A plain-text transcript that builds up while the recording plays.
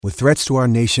With threats to our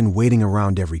nation waiting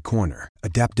around every corner,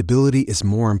 adaptability is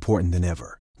more important than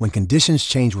ever. When conditions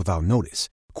change without notice,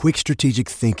 quick strategic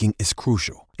thinking is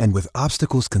crucial. And with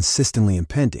obstacles consistently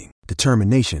impending,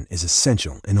 determination is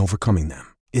essential in overcoming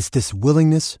them. It's this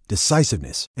willingness,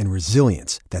 decisiveness, and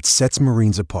resilience that sets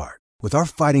Marines apart. With our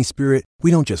fighting spirit, we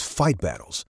don't just fight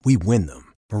battles, we win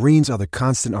them. Marines are the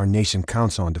constant our nation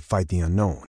counts on to fight the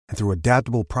unknown. And through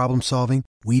adaptable problem solving,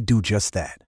 we do just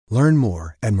that. Learn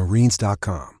more at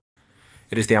marines.com.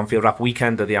 It is the Anfield Rap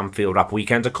Weekend, or the Anfield Rap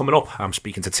Weekend are coming up. I'm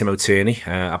speaking to Tim O'Tierney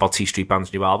about T Street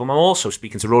Band's new album. I'm also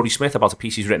speaking to Rory Smith about a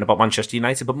piece he's written about Manchester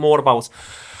United, but more about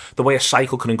the way a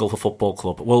cycle can engulf a football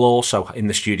club. We'll also, in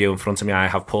the studio in front of me, I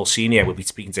have Paul Senior. We'll be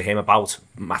speaking to him about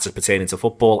matters pertaining to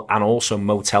football and also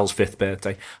Motel's 5th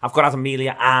birthday. I've got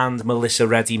Amelia and Melissa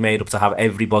ready, made up to have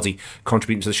everybody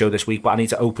contributing to the show this week, but I need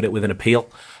to open it with an appeal.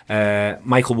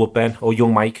 Michael Woodburn, or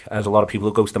Young Mike, as a lot of people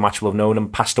who go to the match will have known him,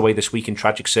 passed away this week in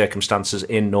tragic circumstances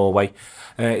in Norway.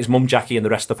 His mum Jackie and the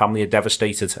rest of the family are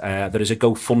devastated. There is a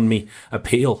GoFundMe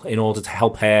appeal in order to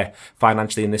help her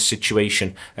financially in this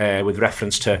situation, with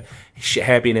reference to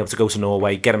her being able to go to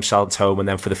Norway, get him sent home, and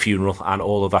then for the funeral and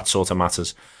all of that sort of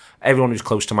matters. Everyone who's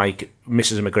close to Mike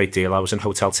misses him a great deal. I was in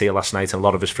Hotel Tia last night and a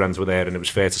lot of his friends were there, and it was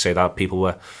fair to say that people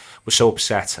were so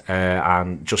upset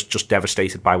and just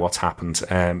devastated by what's happened.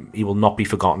 He will not be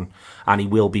forgotten and he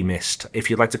will be missed. If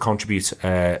you'd like to contribute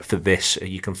for this,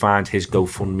 you can find his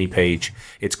GoFundMe page.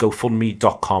 It's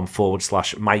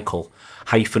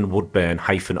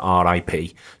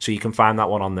gofundme.com/Michael-Woodburn-RIP. So you can find that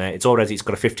one on there. It's got a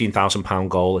 £15,000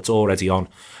 goal. It's already on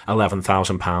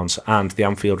 £11,000, and the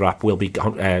Anfield Rap will be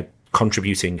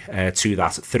contributing to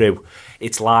that through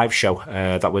its live show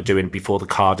that we're doing before the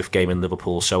Cardiff game in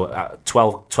Liverpool. So at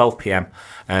 12 p.m.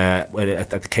 At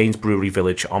the Keynes Brewery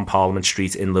Village on Parliament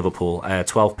Street in Liverpool.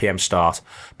 12 p.m. start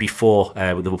before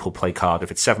Liverpool play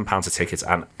Cardiff. It's £7 a ticket,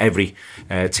 and every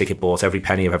ticket bought, every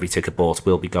penny of every ticket bought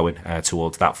will be going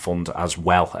towards that fund as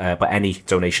well. But any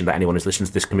donation that anyone who's listening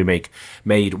to this can be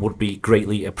made would be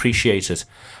greatly appreciated.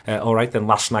 All right, then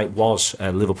last night was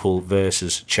Liverpool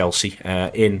versus Chelsea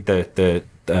in the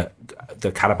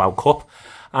Carabao Cup,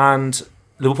 and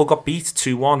Liverpool got beat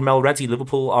 2-1. Mel Reddy,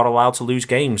 Liverpool are allowed to lose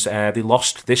games. They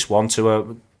lost this one to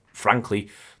a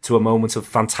moment of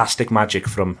fantastic magic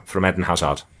from Eden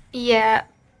Hazard. Yeah,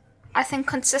 I think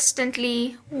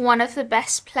consistently one of the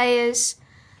best players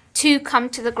to come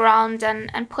to the ground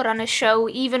and put on a show,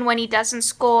 even when he doesn't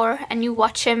score and you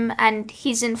watch him and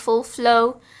he's in full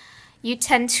flow, you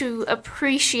tend to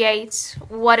appreciate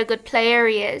what a good player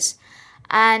he is.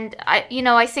 And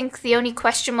I think the only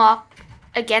question mark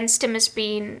against him has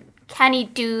been, can he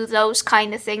do those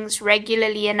kind of things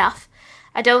regularly enough?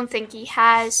 I don't think he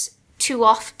has too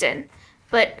often,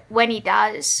 but when he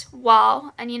does,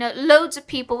 wow. And loads of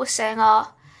people were saying,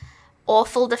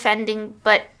 awful defending,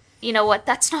 but you know what,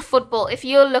 that's not football. If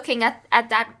you're looking at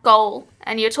that goal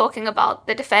and you're talking about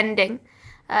the defending,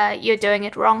 you're doing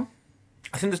it wrong.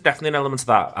 I think there's definitely an element of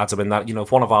that, Adam, in that,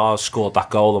 if one of ours scored that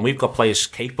goal and we've got players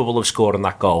capable of scoring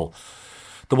that goal,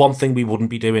 the one thing we wouldn't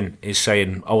be doing is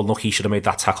saying, oh, look, he should have made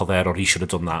that tackle there or he should have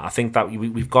done that. I think that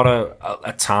we've got to,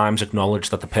 at times, acknowledge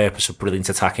that the purpose of brilliant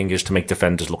attacking is to make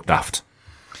defenders look daft.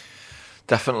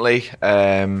 Definitely.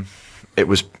 It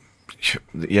was,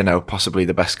 possibly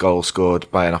the best goal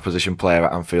scored by an opposition player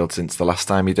at Anfield since the last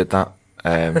time he did that.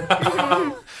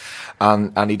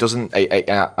 And he doesn't.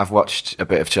 I've watched a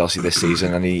bit of Chelsea this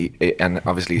season, and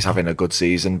obviously he's having a good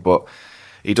season, but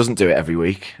he doesn't do it every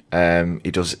week.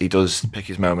 He does pick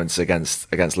his moments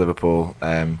against Liverpool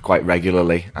quite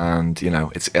regularly, and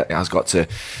it has got to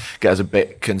get us a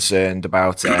bit concerned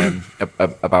about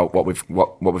what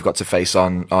we've got to face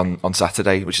on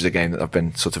Saturday, which is a game that I've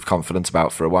been sort of confident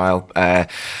about for a while.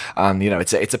 And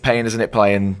it's a pain, isn't it,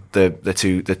 playing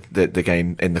the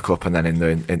game in the cup and then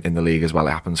in the league as well.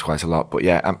 It happens quite a lot, but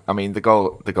yeah, I mean the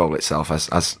goal itself,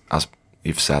 as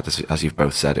you've said, as you've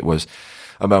both said, it was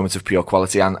a moment of pure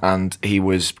quality, and he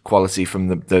was quality from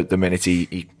the minute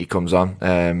he comes on.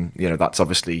 That's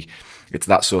obviously, it's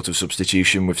that sort of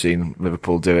substitution. We've seen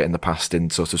Liverpool do it in the past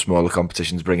in sort of smaller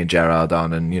competitions, bringing Gerrard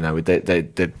on, and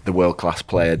the world class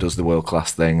player does the world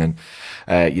class thing, and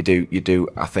you do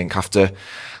I think have to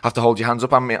hold your hands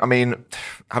up. I mean,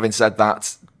 having said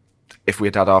that, if we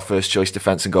had our first choice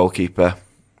defence and goalkeeper,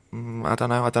 I don't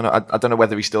know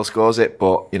whether he still scores it,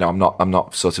 but I'm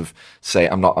not sort of saying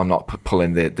I'm not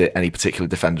pulling the any particular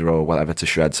defender or whatever to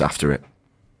shreds after it.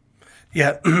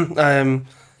 Yeah, I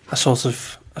sort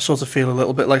of feel a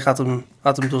little bit like Adam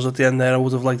does at the end there. I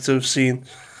would have liked to have seen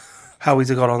how he'd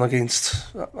have got on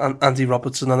against Andy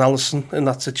Robertson and Alisson in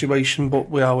that situation, but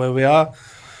we are where we are.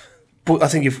 But I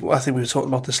think we were talking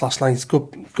about this last night.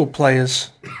 Good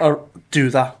players do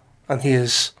that, and he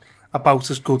is about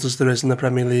as good as there is in the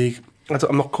Premier League.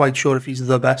 I'm not quite sure if he's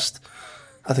the best.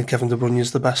 I think Kevin De Bruyne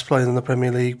is the best player in the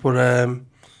Premier League, but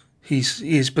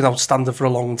he's been outstanding for a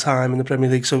long time in the Premier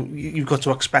League. So you've got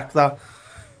to expect that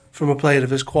from a player of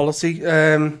his quality.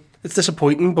 It's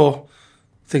disappointing, but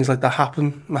things like that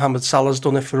happen. Mohamed Salah's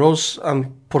done it for us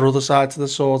and put other side to the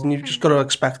sword, and you've just got to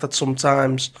expect that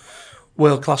sometimes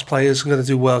world-class players are going to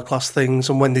do world-class things,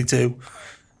 and when they do,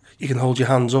 you can hold your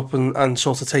hands up and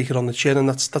sort of take it on the chin, and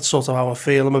that's sort of how I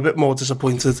feel. I'm a bit more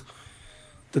disappointed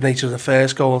the nature of the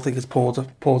first goal. I think it's poor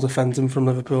defending from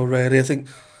Liverpool, really.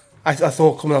 I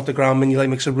thought coming out the ground, Mignolet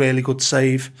makes a really good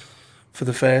save for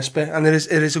the first bit, and it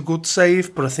is a good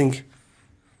save, but I think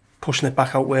pushing it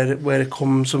back out where it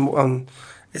comes,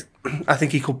 I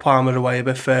think he could palm it away a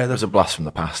bit further. It was a blast from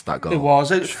the past, that goal. It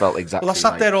was. It felt exactly. Well, I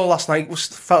sat there all last night,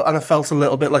 and I felt a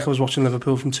little bit like I was watching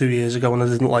Liverpool from 2 years ago, and I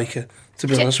didn't like it, to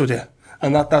be honest with you.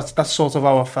 And that's sort of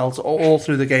how I felt all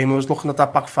through the game. I was looking at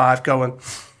that back five, going,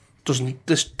 doesn't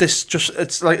this just?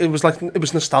 It's like it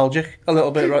was nostalgic a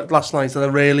little bit right, last night, and I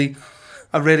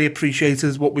really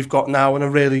appreciated what we've got now, and I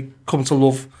really come to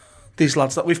love these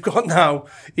lads that we've got now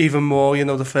even more. You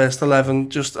know, the first 11,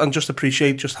 just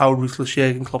appreciate just how ruthless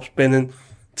Jurgen Klopp's been in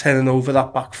turning over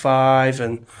that back five,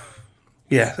 and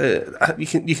yeah, you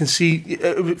can see.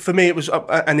 For me, it was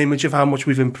an image of how much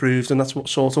we've improved, and that's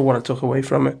what I took away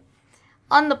from it.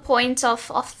 On the point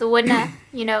of the winner,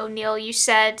 you know, Neil, you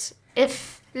said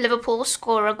if Liverpool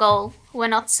score a goal, we're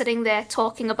not sitting there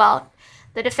talking about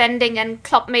the defending, and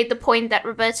Klopp made the point that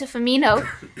Roberto Firmino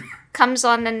comes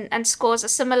on and scores a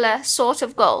similar sort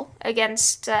of goal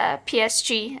against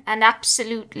PSG, and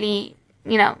absolutely,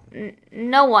 you know,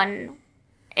 no one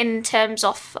in terms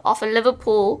of a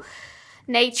Liverpool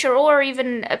nature or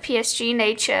even a PSG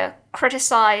nature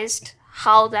criticised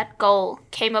how that goal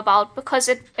came about, because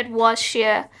it was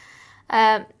sheer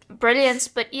brilliance.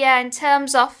 But yeah, in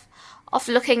terms of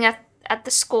looking at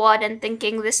the squad and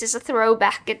thinking this is a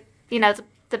throwback,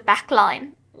 the back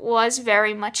line was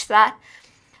very much that.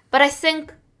 But I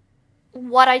think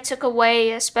what I took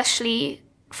away, especially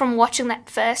from watching that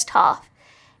first half,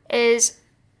 is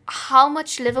how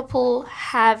much Liverpool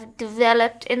have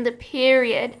developed in the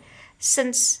period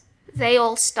since they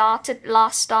all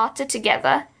last started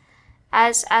together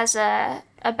as a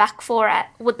back four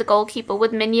with the goalkeeper,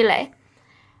 with Mignolet.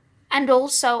 And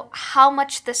also how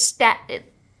much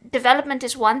development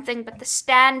is one thing, but the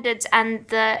standards and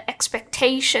the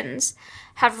expectations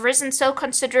have risen so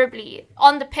considerably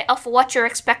on the pitch of what you're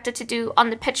expected to do on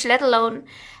the pitch, let alone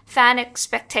fan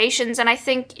expectations. And I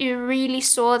think you really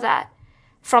saw that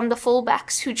from the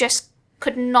fullbacks, who just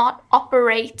could not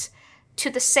operate to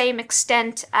the same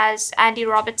extent as Andy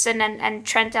Robertson and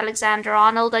Trent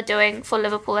Alexander-Arnold are doing for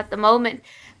Liverpool at the moment.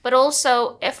 But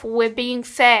also, if we're being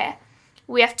fair,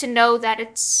 we have to know that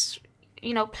it's,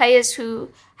 you know, players who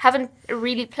haven't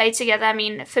really played together. I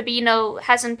mean, Fabinho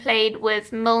hasn't played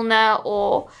with Milner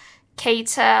or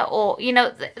Keita, or, you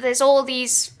know, there's all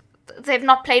these, they've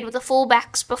not played with the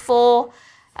fullbacks before.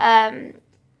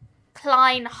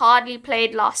 Klein hardly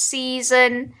played last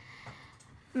season.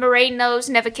 Moreno's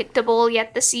never kicked a ball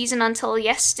yet this season until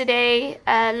yesterday.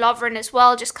 Lovren as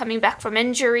well, just coming back from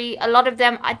injury. A lot of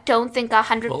them I don't think are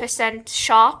 100%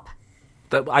 sharp.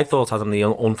 I thought having the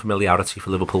unfamiliarity for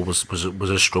Liverpool was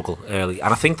a struggle early,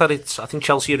 and I think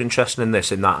Chelsea are interested in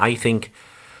this, in that I think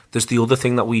there's the other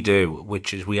thing that we do,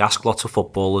 which is we ask lots of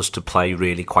footballers to play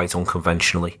really quite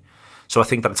unconventionally. So I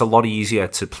think that it's a lot easier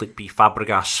to be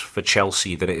Fabregas for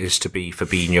Chelsea than it is to be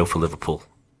Fabinho for Liverpool,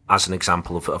 as an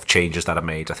example of changes that are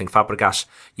made. I think Fabregas,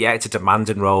 yeah, it's a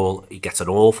demanding role. He gets an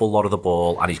awful lot of the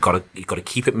ball, and he's got to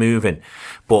keep it moving.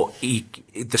 But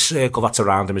the circle that's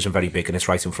around him isn't very big, and it's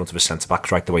right in front of his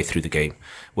centre-backs right the way through the game.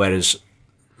 Whereas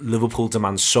Liverpool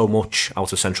demands so much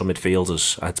out of central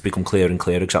midfielders. It's become clearer and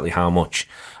clearer exactly how much.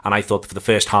 And I thought for the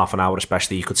first half an hour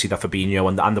especially, you could see that Fabinho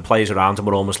and the players around him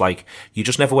were almost like, you're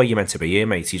just never where you're meant to be here,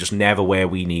 mate. You're just never where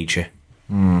we need you.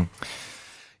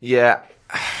 Yeah,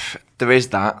 there is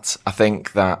that. I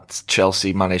think that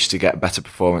Chelsea managed to get better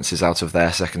performances out of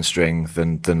their second string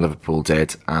than Liverpool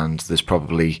did, and there's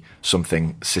probably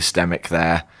something systemic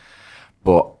there.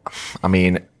 But I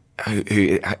mean,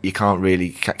 you can't really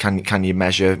can you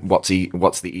measure what's the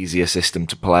easier system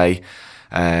to play?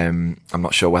 I'm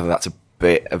not sure whether that's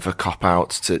bit of a cop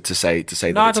out to say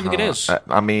that. No, I it's don't think it hard. is.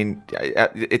 I mean,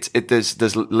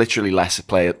 there's literally less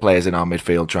players in our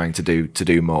midfield trying to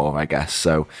do more, I guess.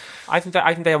 So I think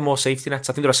they have more safety nets.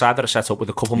 I think they're a side that are set up with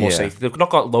a couple more Yeah. safety. They've not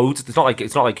got loads. It's not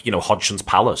like Hodgson's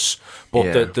Palace, but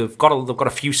Yeah. they've got a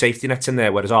few safety nets in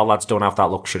there, whereas our lads don't have that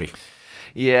luxury.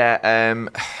 Yeah,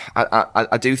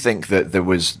 I do think that there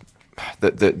was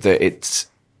that it's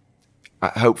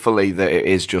hopefully that it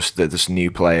is just that there's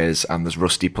new players and there's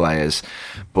rusty players,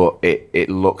 but it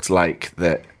looked like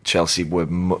that Chelsea were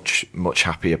much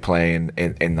happier playing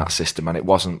in that system, and it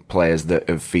wasn't players that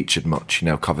have featured much.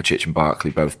 Kovacic and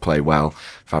Barkley both play well.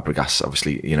 Fabregas,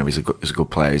 obviously, he's a good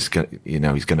player. He's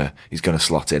gonna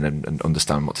slot in and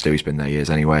understand what to do. He's been there years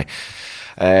anyway.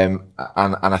 And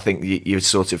I think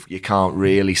you can't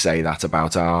really say that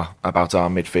about our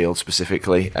midfield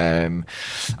specifically. And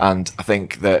I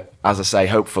think that, as I say,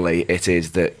 hopefully it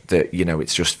is that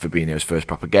it's just Fabinho's first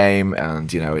proper game,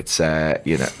 and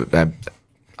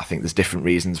I think there's different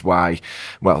reasons why.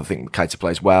 Well, I think Keita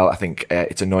plays well. I think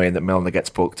it's annoying that Milner gets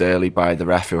booked early by the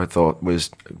ref, who I thought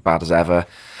was bad as ever.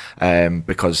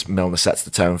 Because Milner sets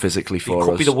the tone physically for us.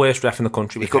 He could be the worst ref in the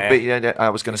country. He could be. Yeah, I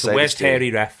was going to say the worst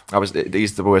hairy ref.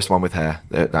 He's the worst one with hair,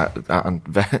 and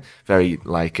very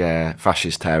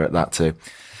fascist hair at that too.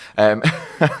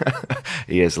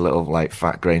 He is a little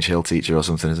fat Grange Hill teacher or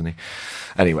something, isn't he?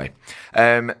 Anyway,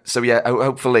 so yeah,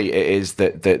 hopefully it is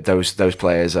that those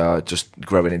players are just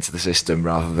growing into the system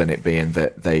rather than it being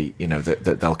that they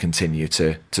that they'll continue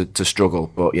to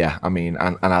struggle. But yeah, I mean,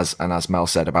 and as Mel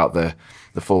said about the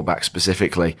fullback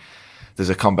specifically, there's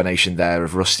a combination there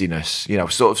of rustiness,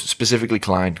 sort of specifically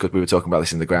Klein, because we were talking about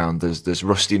this in the ground. There's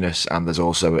rustiness, and there's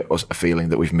also a feeling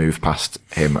that we've moved past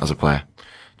him as a player.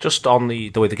 Just on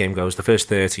the way the game goes, the first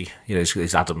 30,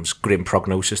 is Adam's grim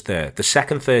prognosis there. The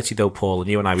second 30, though, Paul, and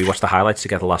you and I, we watched the highlights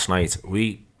together last night.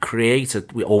 We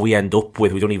end up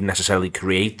with, we don't even necessarily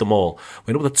create them all.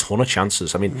 We end up with a ton of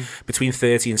chances. I mean, between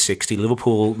 30 and 60,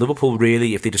 Liverpool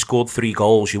really, if they'd have scored 3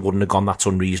 goals, you wouldn't have gone that's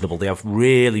unreasonable. They have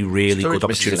really, really good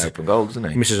opportunities. Misses an open goal, doesn't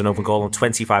he? He misses an open goal on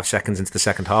 25 seconds into the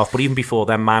second half. But even before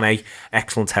then, Mane,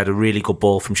 excellent header, really good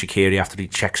ball from Shaqiri after he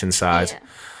checks inside. Yeah.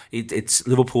 It's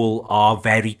Liverpool are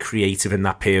very creative in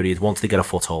that period once they get a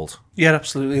foothold. Yeah,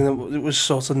 absolutely. And it was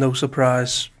sort of no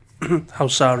surprise how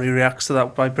Sarri reacts to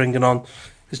that by bringing on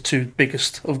his 2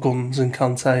 biggest of guns in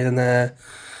Kante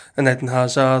and Eden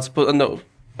Hazard. But no,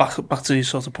 back to your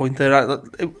sort of point there.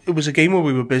 It was a game where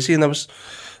we were busy, and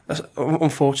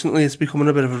unfortunately it's becoming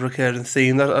a bit of a recurring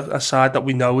theme that a side that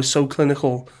we know is so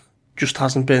clinical just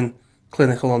hasn't been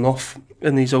clinical enough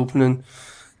in these opening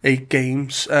 8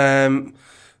 games.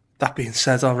 That being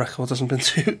said, our record hasn't been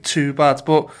too bad,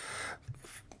 but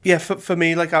yeah, for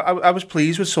me, I was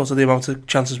pleased with sort of the amount of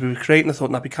chances we were creating. I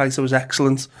thought Naby Keita was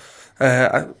excellent.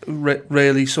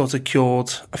 Really sort of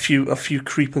cured a few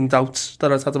creeping doubts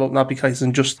that I'd had about Naby Keita,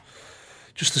 and just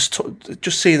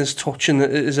seeing his touch and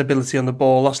his ability on the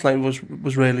ball last night was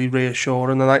really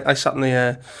reassuring. And I sat in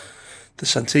the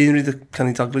centenary, the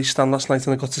Kenny Dalglish stand last night,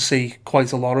 and I got to see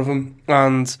quite a lot of him.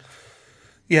 And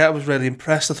yeah, I was really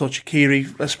impressed. I thought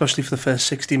Shaqiri, especially for the first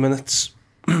 60 minutes,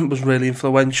 was really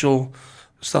influential.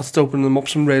 Started opening them up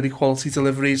some really quality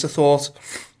deliveries. I thought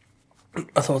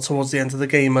towards the end of the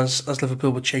game, as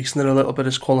Liverpool were chasing it a little bit,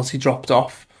 his quality dropped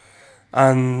off,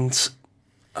 and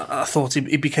I thought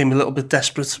he became a little bit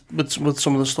desperate with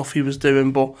some of the stuff he was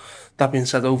doing. But that being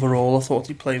said, overall, I thought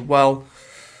he played well.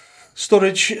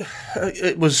 Sturridge,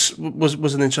 it was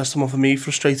an interesting one for me.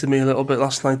 Frustrated me a little bit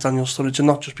last night, Daniel Sturridge, and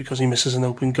not just because he misses an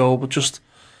open goal, but just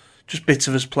bits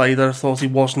of his play that I thought he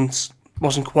wasn't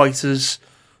quite as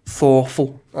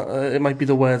thoughtful. It might be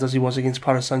the word, as he was against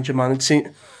Paris Saint-Germain.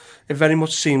 It very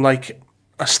much seemed like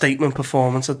a statement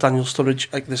performance that Daniel Sturridge,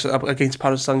 like this against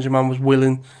Paris Saint-Germain, was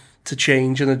willing to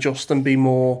change and adjust and be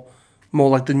more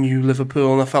like the new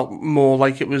Liverpool, and I felt more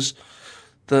like it was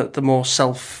the more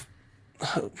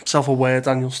self-aware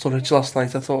Daniel Sturridge last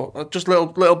night. I thought just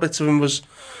little bits of him was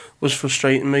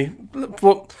frustrating me.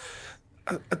 But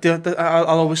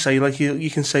I'll always say,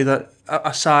 you can say that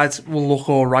a side will look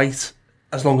all right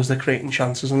as long as they're creating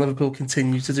chances, and Liverpool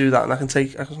continue to do that, and I can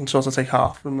sort of take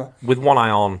half from that. With one eye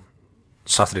on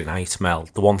Saturday night, Mel,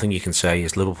 the one thing you can say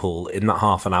is Liverpool in that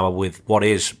half an hour with what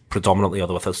is predominantly,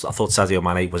 although I thought Sadio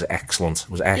Mane was excellent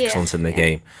in the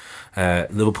game.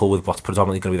 Liverpool with what's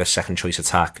predominantly going to be their second choice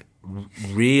attack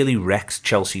really wrecked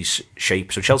Chelsea's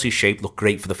shape. So Chelsea's shape looked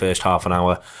great for the first half an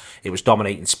hour. It was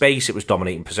dominating space, it was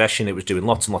dominating possession, it was doing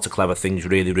lots and lots of clever things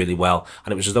really, really well.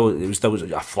 And it was as though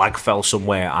a flag fell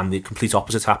somewhere and the complete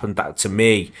opposite happened. That, to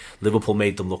me, Liverpool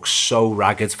made them look so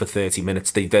ragged for 30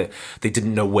 minutes. They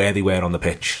didn't know where they were on the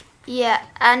pitch. Yeah,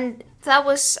 and that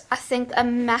was, I think, a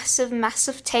massive,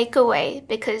 massive takeaway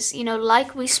because,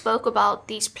 like we spoke about,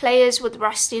 these players with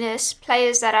rustiness,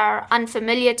 players that are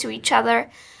unfamiliar to each other,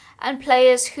 and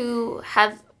players who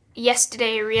have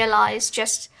yesterday realized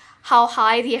just how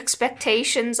high the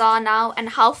expectations are now and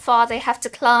how far they have to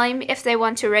climb if they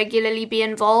want to regularly be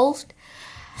involved.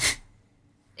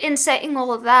 In saying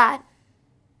all of that,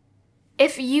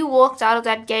 if you walked out of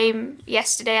that game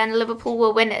yesterday and Liverpool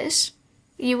were winners,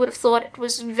 you would have thought it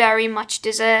was very much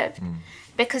deserved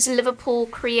because Liverpool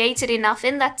created enough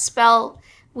in that spell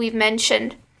we've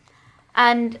mentioned.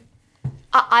 And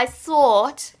I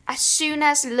thought as soon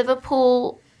as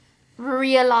Liverpool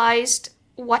realised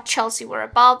what Chelsea were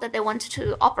about, that they wanted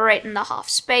to operate in the half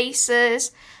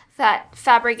spaces, that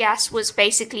Fabregas was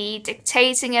basically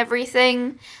dictating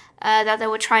everything, that they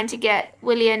were trying to get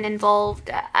Willian involved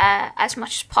as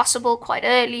much as possible quite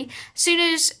early. As soon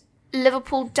as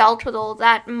Liverpool dealt with all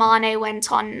that, Mane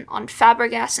went on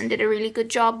Fabregas and did a really good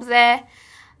job there.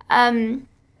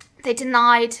 They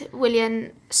denied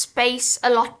Willian space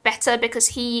a lot better because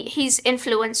his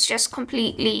influence just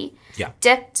completely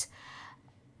dipped.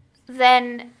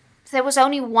 Then there was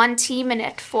only one team in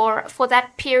it for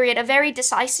that period, a very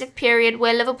decisive period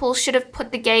where Liverpool should have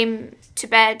put the game to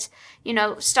bed.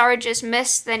 Sturridge's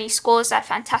missed, then he scores that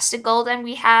fantastic goal. Then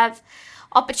we have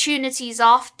opportunities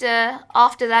after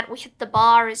that. We hit the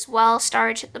bar as well.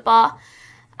 Sturridge hit the bar.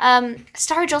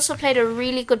 Sturridge also played a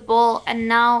really good ball, and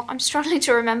now I'm struggling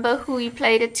to remember who he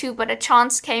played it to, but a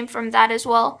chance came from that as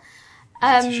well.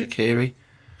 Shaqiri?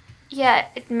 Yeah,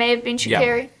 it may have been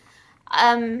Shaqiri.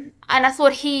 And I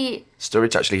thought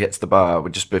Sturridge actually hits the bar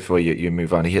just before you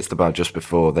move on. He hits the bar just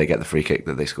before they get the free kick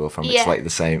that they score from. It's like the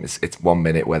same. It's 1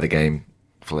 minute where the game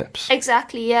flips.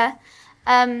 Exactly, yeah.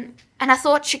 And I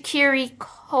thought Shaqiri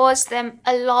caused them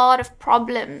a lot of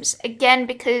problems, again,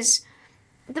 because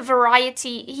the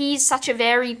variety, he's such a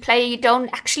varied player, you don't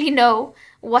actually know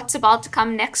what's about to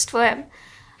come next for him.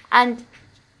 And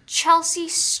Chelsea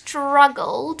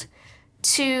struggled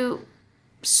to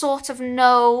sort of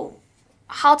know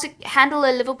how to handle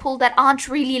a Liverpool that aren't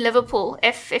really Liverpool,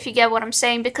 if you get what I'm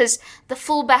saying, because the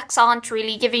fullbacks aren't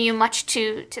really giving you much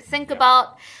to think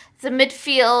about. The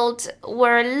midfield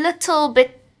were a little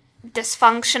bit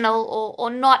dysfunctional or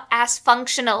not as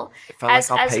functional. It felt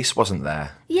like our pace wasn't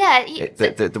there. Yeah.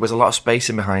 There was a lot of space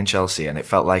in behind Chelsea, and it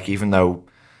felt like even though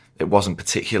it wasn't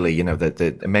particularly,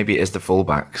 maybe it is the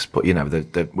fullbacks, but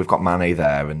we've got Mane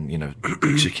there, and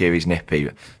Shaqiri's nippy.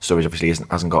 Sturridge obviously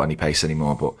hasn't got any pace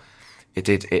anymore, but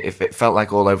it felt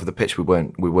like all over the pitch we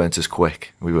weren't as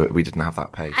quick. We didn't have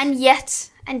that pace. And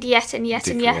yet,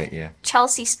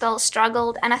 Chelsea still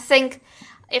struggled. And I think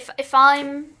if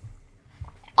I'm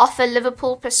of a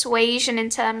Liverpool persuasion in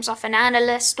terms of an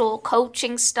analyst or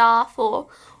coaching staff or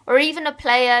even a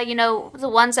player, the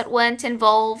ones that weren't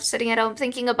involved, sitting at home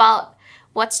thinking about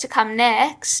what's to come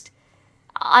next,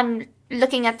 I'm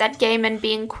looking at that game and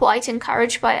being quite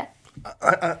encouraged by it.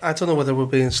 I don't know whether we're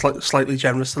being slightly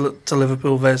generous to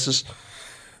Liverpool versus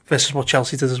what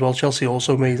Chelsea did as well. Chelsea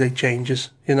also made 8 changes.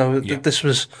 This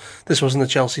wasn't a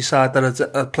Chelsea side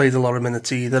that had played a lot of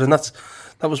minutes either, and that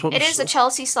was what. It is a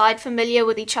Chelsea side familiar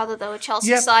with each other, though. A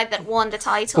Chelsea side that won the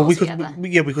title together.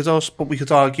 We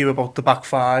could argue about the back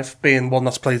five being one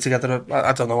that's played together.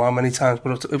 I don't know how many times,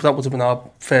 but if that would have been our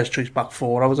first choice back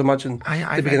four, I would imagine.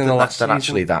 I the beginning of last season.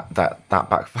 Actually, that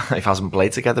back five hasn't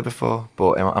played together before,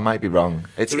 but I might be wrong.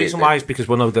 The reason why is because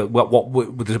there's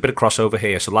a bit of crossover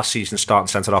here. So last season, starting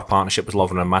centre half partnership was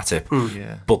Lovren and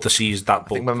Matip. But the season that.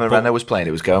 I think when Moreno was playing,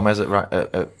 it was Gomez at right.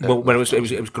 When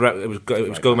it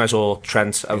was Gomez or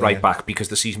Trent at right back, because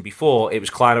the season before it was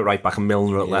Klein at right back and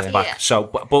Milner at left back. So,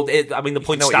 but the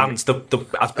point stands.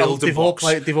 They've all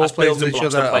played with each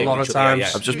other a lot of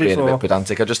times. I'm just being a bit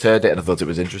pedantic. I just heard it and I thought it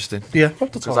was interesting. Yeah,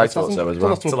 because I thought so as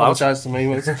well. Don't apologise to me,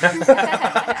 mate.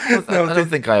 I don't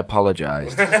think I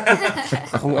apologised.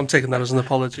 I'm taking that as an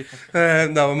apology.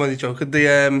 No, I'm only joking.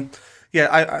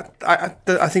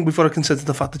 I think we've got to consider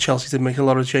the fact that Chelsea did make a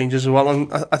lot of changes as well,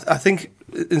 and I think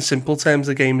in simple terms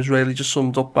the game is really just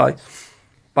summed up by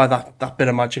that bit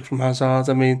of magic from Hazard.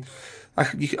 I mean, I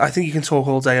think you can talk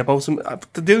all day about him.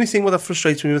 The only thing that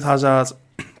frustrates me with Hazard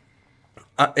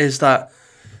is that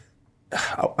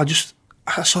I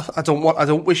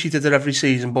don't wish he did it every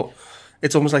season, but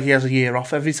it's almost like he has a year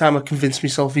off. Every time I convince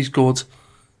myself he's good,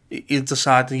 he'll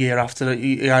decide the year after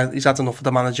he's had enough of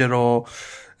the manager, or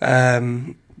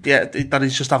that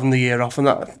he's just having the year off, and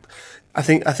that I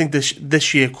think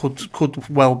this year could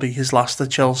well be his last at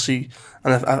Chelsea,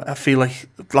 and I feel like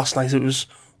last night it was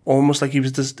almost like he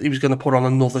was going to put on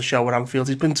another show at Anfield.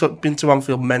 He's been to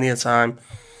Anfield many a time,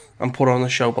 and put on a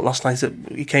show. But last night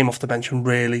he came off the bench and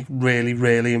really, really,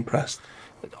 really impressed.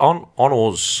 On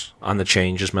us and the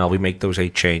changes, Mel, we make those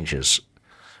 8 changes.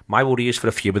 My worry is for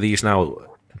a few of these now,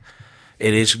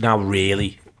 it is now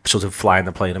really sort of flying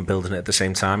the plane and building it at the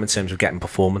same time in terms of getting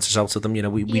performances out of them. You know,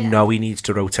 we know he needs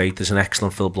to rotate. There's an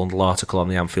excellent Phil Blundell article on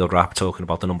the Anfield Wrap talking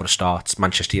about the number of starts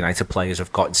Manchester United players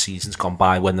have got in seasons gone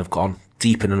by when they've gone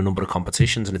deep in a number of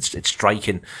competitions, and it's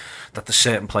striking that there's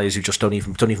certain players who just don't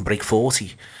even break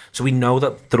 40. So we know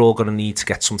that they're all going to need to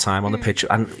get some time on the pitch,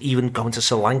 and even going to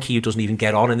Solanke, who doesn't even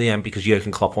get on in the end because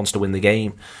Jurgen Klopp wants to win the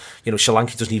game. You know,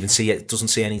 Solanke doesn't even see it, doesn't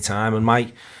see any time, and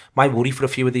my worry for a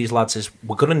few of these lads is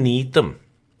we're going to need them.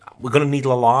 We're going to need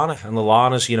Lallana, and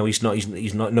Lallana's, you know, he's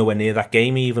not nowhere near that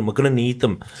game even. We're going to need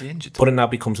them. But it now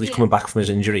becomes he's coming back from his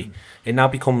injury. It now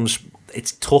becomes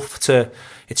it's tough to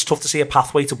see a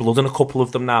pathway to blood in a couple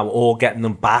of them now, or getting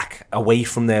them back away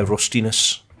from their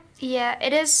rustiness. Yeah,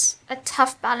 it is a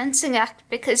tough balancing act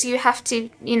because you have to,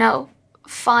 you know,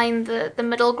 find the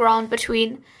middle ground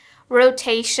between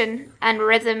rotation and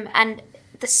rhythm, and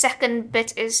the second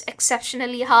bit is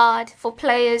exceptionally hard for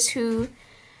players who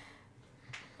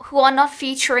are not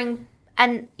featuring,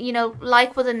 and, you know,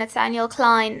 like with a Nathaniel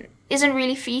Klein, isn't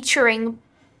really featuring,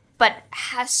 but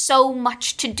has so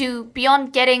much to do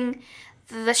beyond getting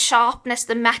the sharpness,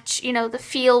 the match, you know, the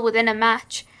feel within a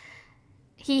match.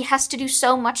 He has to do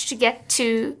so much to get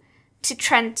to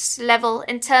Trent's level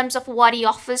in terms of what he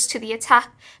offers to the attack,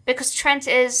 because Trent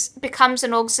becomes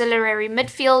an auxiliary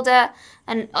midfielder,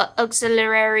 an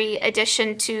auxiliary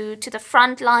addition to the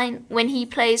front line. When he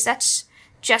plays, that's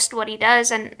just what he does,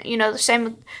 and, you know, the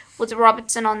same with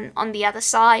Robertson on the other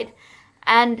side.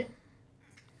 And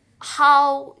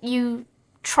how you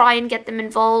try and get them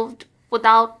involved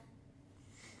without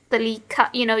the League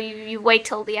Cup, you know, you wait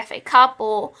till the FA Cup,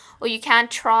 or you can't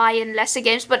try in lesser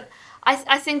games. But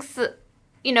I think that,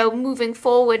 you know, moving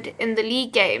forward in the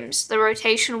league games, the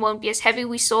rotation won't be as heavy.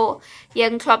 We saw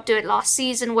Jurgen Klopp do it last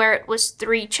season, where it was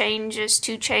 3 changes,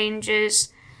 2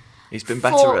 changes. He's been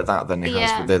better at that than he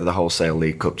has with the wholesale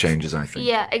League Cup changes, I think.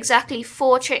 Yeah, exactly.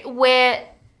 4 where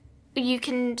you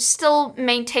can still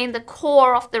maintain the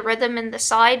core of the rhythm in the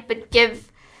side, but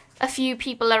give a few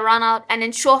people a run out and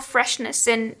ensure freshness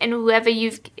in whoever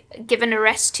you've given a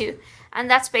rest to.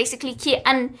 And that's basically key.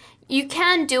 And you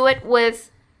can do it with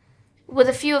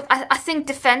a few of... I think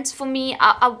defence, for me,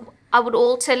 I would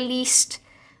alter least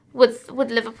with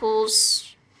Liverpool's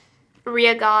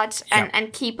rear guards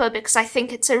and keeper, because I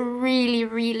think it's a really,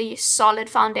 really solid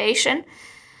foundation.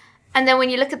 And then when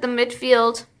you look at the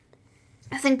midfield,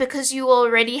 I think because you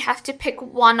already have to pick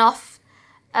one off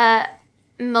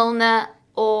Milner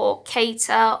or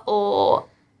Keita or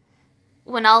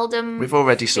Wijnaldum. We've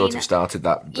already sort of started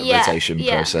that rotation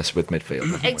process with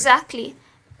midfield. Exactly.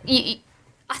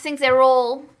 I think they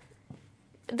all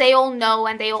know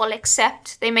and they all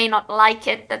accept. They may not like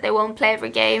it that they won't play every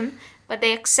game, but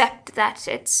they accept that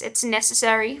it's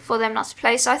necessary for them not to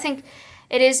play. So I think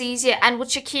it is easier. And with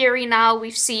Shaqiri now,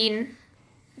 we've seen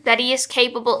that he is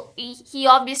capable. He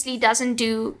obviously doesn't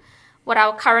do what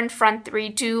our current front 3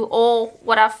 do, or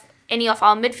what any of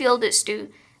our midfielders do,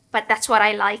 but that's what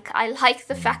I like. I like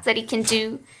the fact that he can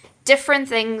do different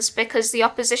things, because the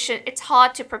opposition, it's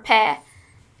hard to prepare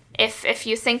if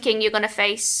you're thinking you're going to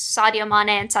face Sadio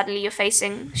Mane and suddenly you're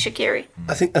facing Shaqiri.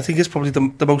 I think it's probably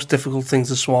the most difficult thing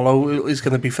to swallow is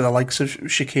going to be for the likes of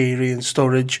Shaqiri and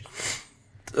Sturridge.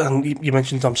 And you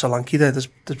mentioned Dom Solanke there. There's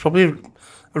probably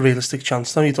a realistic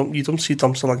chance now. You don't see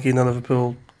Dom Solanke in the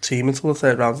Liverpool team until the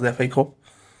 3rd round of the FA Cup.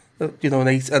 You know, an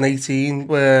 18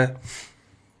 where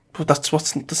that's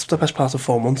the best part of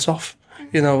 4 months off.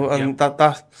 You know, and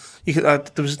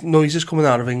there was noises coming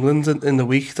out of England in the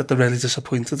week that they're really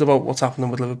disappointed about what's happening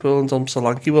with Liverpool and Dom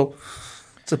Solanke. Well,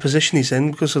 it's the position he's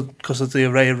in because of the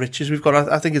array of riches we've got.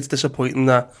 I think it's disappointing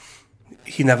that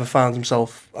he never found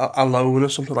himself alone or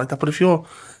something like that. But if you're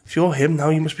him now,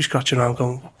 you must be scratching around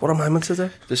going, what am I meant to do?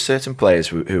 There's certain players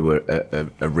who are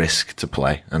a risk to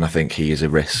play, and I think he is a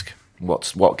risk.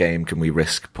 What game can we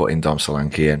risk putting Dom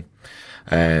Solanke in?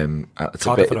 It's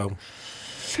a bit.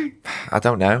 I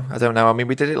don't know. I mean,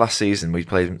 we did it last season. We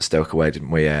played Stoke away, didn't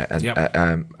we?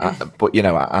 But you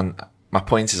know, and my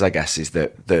point is, I guess, is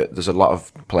that there's a lot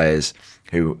of players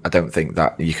who I don't think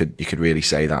that you could really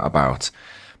say that about.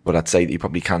 But I'd say that you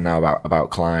probably can now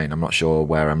about Klein. I'm not sure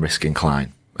where I'm risking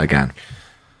Klein again.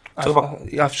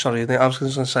 Sorry, I was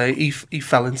going to say he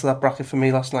fell into that bracket for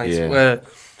me last night,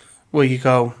 where you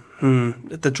go,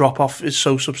 the drop off is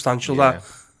so substantial that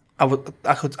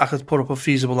I could put up a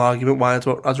feasible argument why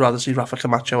I'd rather see Rafa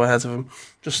Camacho ahead of him,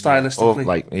 just stylistically. Or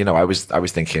like, I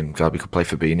was thinking, God, we could play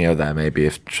Fabinho there maybe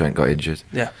if Trent got injured.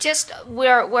 Yeah. Just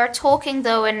we're talking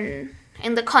though in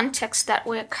the context that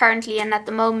we're currently in at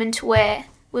the moment, where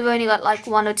we've only got like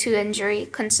 1 or 2 injury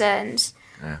concerns.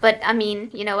 Yeah. But I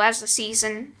mean, as the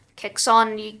season kicks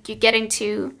on, you're getting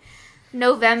to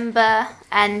November,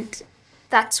 and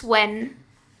that's when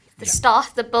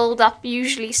the build-up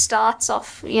usually starts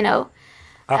off,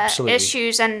 Absolutely.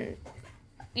 issues, and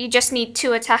you just need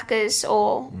 2 attackers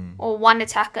or 1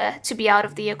 attacker to be out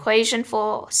of the equation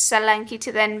for Solanke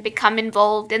to then become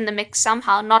involved in the mix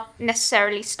somehow, not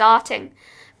necessarily starting,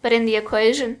 but in the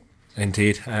equation.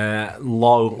 Indeed.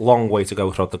 Long way to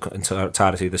go throughout the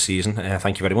entirety of the season.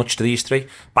 Thank you very much to these 3.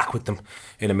 Back with them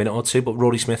in a minute or 2, but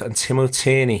Rory Smith and Timo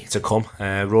Tierney to come.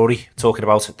 Rory, talking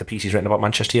about the piece he's written about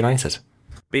Manchester United.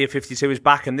 Beer 52 is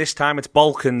back, and this time it's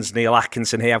Balkans, Neil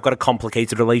Atkinson here. I've got a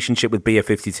complicated relationship with Beer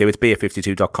 52. It's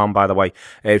beer52.com, by the way,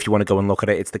 if you want to go and look at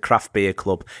it. It's the craft beer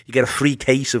club. You get a free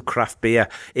case of craft beer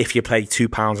if you pay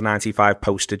 £2.95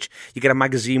 postage. You get a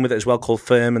magazine with it as well called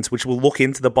Ferment, which will look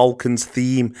into the Balkans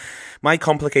theme. My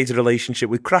complicated relationship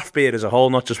with craft beer as a whole,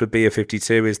 not just with Beer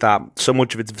 52, is that so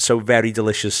much of it's so very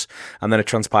delicious, and then it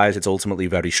transpires it's ultimately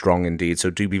very strong indeed. So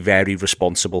do be very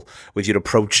responsible with your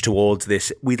approach towards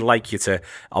this. We'd like you to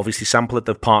obviously sample it.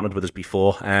 They've partnered with us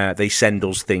before. They send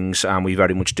us things, and we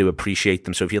very much do appreciate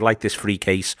them. So if you'd like this free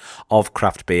case of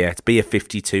craft beer, it's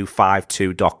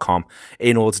beer5252.com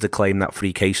in order to claim that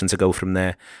free case and to go from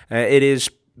there.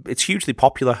 It's hugely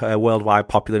popular, worldwide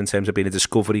popular in terms of being a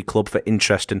discovery club for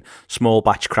interesting small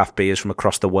batch craft beers from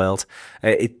across the world.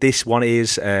 It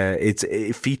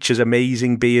features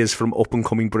amazing beers from up and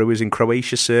coming brewers in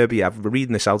Croatia, Serbia, I'm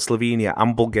reading this out, Slovenia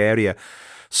and Bulgaria,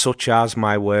 such as,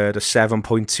 my word, a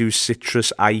 7.2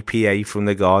 citrus IPA from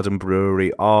the Garden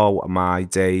Brewery. Oh my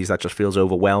days, that just feels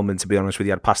overwhelming, to be honest with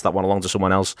you. I'd pass that one along to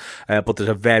someone else, but there's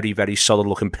a very, very solid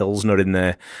looking Pilsner in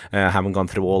there. Haven't gone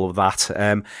through all of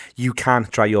that. You can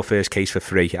try your first case for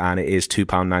free, and it is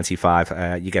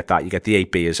 £2.95. You get that, you get the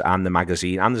 8 beers and the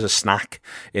magazine, and there's a snack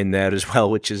in there as well,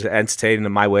 which is entertaining.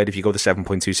 And my word, if you go the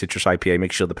 7.2 citrus IPA,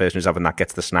 make sure the person who's having that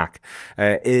gets the snack.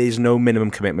 It is no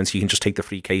minimum commitment. You can just take the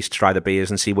free case, try the beers,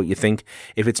 and see what you think.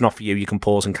 If it's not for you, you can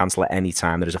pause and cancel at any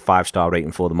time. There is a 5-star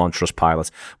rating for them on Trustpilot.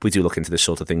 We do look into this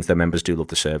sort of things. Their members do love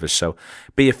the service. So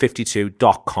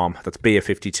beer52.com. That's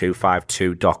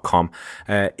beer5252.com.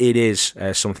 It is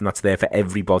something that's there for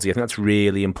everybody. I think that's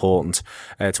really important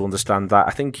to understand that.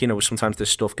 I think, sometimes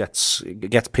this stuff gets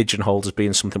pigeonholed as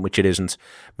being something which it isn't.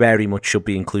 Very much should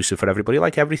be inclusive for everybody.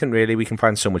 Like everything, really, we can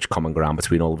find so much common ground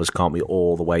between all of us, can't we,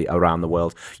 all the way around the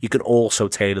world. You can also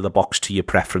tailor the box to your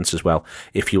preference as well,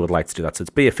 if you would like to do that. So it's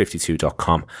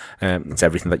beer52.com. That's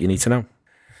everything that you need to know.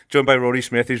 Joined by Rory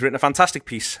Smith, who's written a fantastic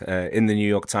piece in the New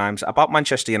York Times about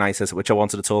Manchester United, which I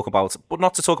wanted to talk about, but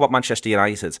not to talk about Manchester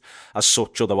United as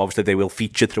such, although obviously they will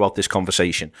feature throughout this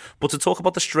conversation, but to talk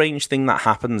about the strange thing that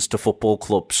happens to football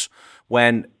clubs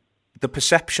when the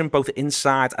perception both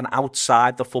inside and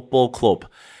outside the football club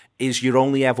is you're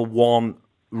only ever one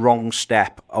wrong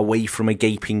step away from a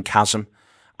gaping chasm.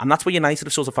 And that's where United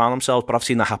have sort of found themselves, but I've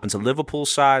seen that happen to Liverpool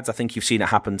sides. I think you've seen it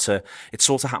happens to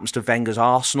Wenger's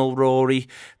Arsenal, Rory,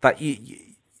 that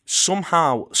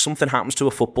somehow something happens to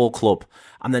a football club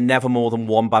and they're never more than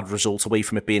one bad result away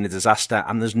from it being a disaster,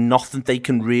 and there's nothing they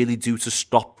can really do to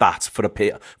stop that for a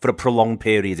prolonged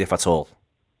period, if at all.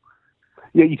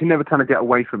 Yeah, you can never kind of get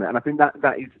away from it, and I think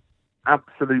that is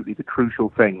absolutely the crucial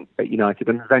thing at United.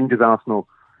 And Wenger's Arsenal,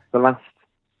 the last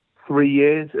 3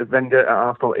 years of Wenger at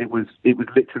Arsenal, it was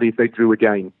literally, if they drew a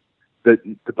game,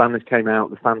 the banners came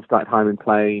out, the fans started hiring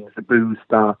planes, the boos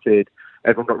started,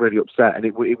 everyone got really upset, and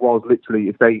it was literally,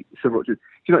 if they so much,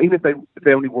 even if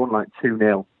they only won like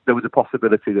 2-0, there was a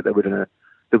possibility that there was going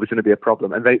to be a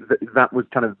problem, and that was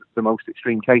kind of the most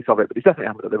extreme case of it. But it's definitely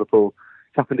happened at Liverpool.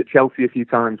 It's happened at Chelsea a few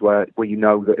times where you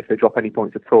know that if they drop any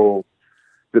points at all,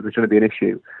 that there's going to be an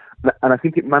issue, and I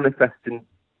think it manifests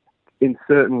in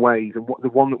certain ways, and the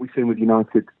one that we've seen with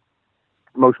United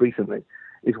most recently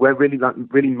is where really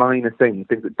minor things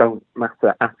that don't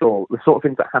matter at all, the sort of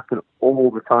things that happen all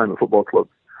the time at football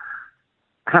clubs,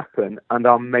 happen and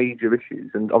are major issues.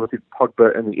 And obviously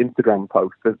Pogba and the Instagram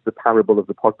post, the parable of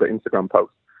the Pogba Instagram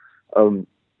post,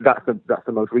 that's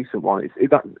the most recent one.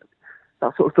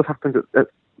 That sort of stuff happens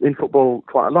in football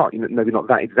quite a lot. Maybe not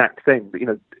that exact thing, but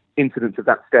incidents of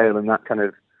that scale and that kind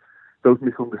of those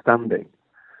misunderstandings.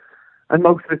 And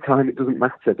most of the time it doesn't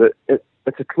matter, but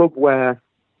it's a club where,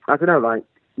 I don't know, like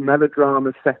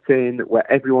melodramas set in, where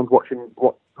everyone's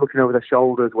looking over their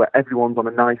shoulders, where everyone's on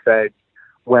a knife edge,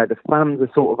 where the fans are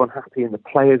sort of unhappy and the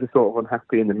players are sort of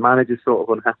unhappy and the manager's sort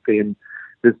of unhappy and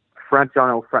there's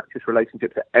fragile, fractious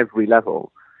relationships at every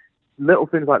level, little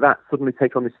things like that suddenly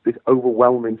take on this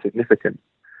overwhelming significance.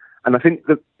 And I think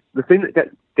that the thing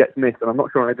that gets missed, and I'm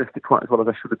not sure I addressed it quite as well as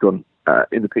I should have done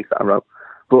in the piece that I wrote,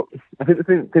 but I think the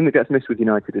thing that gets missed with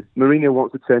United is Mourinho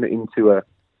wants to turn it into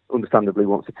understandably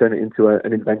wants to turn it into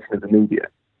an invention of the media.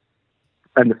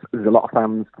 And there's a lot of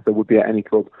fans, as there would be at any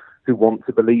club, who want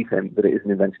to believe him that it is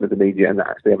an invention of the media and that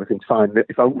actually everything's fine.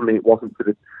 If only it wasn't for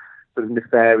the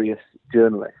nefarious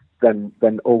journalists,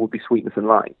 then all would be sweetness and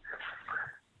light.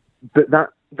 But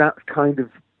that's kind of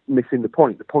missing the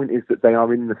point. The point is that they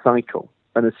are in the cycle.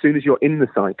 And as soon as you're in the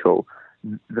cycle,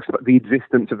 the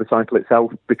existence of the cycle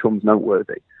itself becomes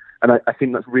noteworthy. And I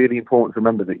think that's really important to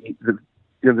remember that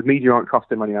the media aren't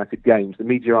costing Man United games. The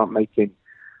media aren't making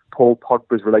Paul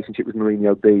Pogba's relationship with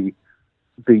Mourinho be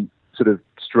sort of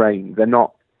strained. They're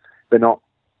not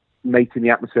making the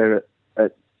atmosphere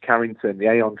at Carrington, the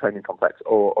Aon training complex,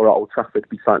 or at Old Trafford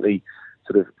be slightly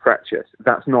sort of fractious.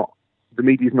 That's not, the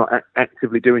media's not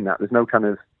actively doing that. There's no kind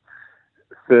of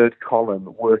third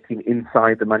column working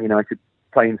inside the Man United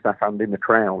playing staff and in the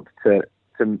crowd to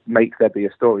make there be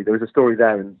a story. There is a story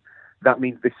there, and that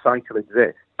means this cycle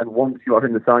exists. And once you are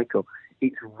in the cycle,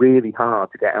 it's really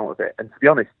hard to get out of it. And to be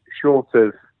honest, short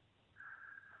of,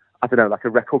 I don't know, like a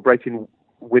record-breaking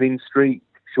winning streak,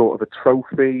 short of a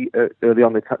trophy early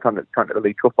on, the time at the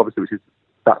League Cup, obviously,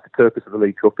 that's the purpose of the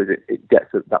League Cup, is it gets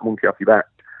that monkey off your back.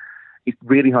 It's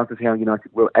really hard to see how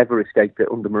United will ever escape it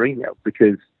under Mourinho,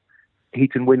 because he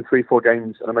can win 3 or 4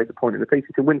 games, and I made the point in the piece,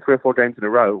 he can win 3 or 4 games in a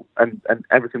row, and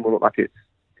everything will look like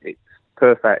it's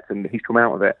perfect, and he's come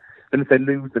out of it. Then if they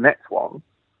lose the next one,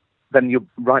 then you're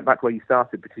right back where you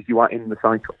started, because you are in the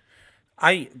cycle.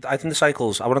 I think the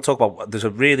cycles, I want to talk about, there's a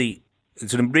really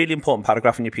important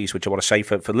paragraph in your piece which I want to say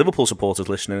for Liverpool supporters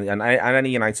listening and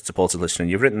any United supporters listening.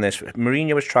 You've written this: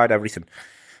 Mourinho has tried everything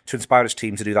to inspire his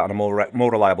team to do that on a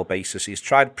more reliable basis. He's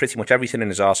tried pretty much everything in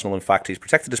his arsenal. In fact, he's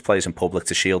protected his players in public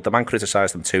to shield them and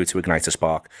criticised them too, to ignite a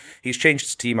spark. He's changed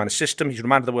his team and his system. He's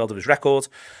reminded the world of his record.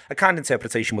 A kind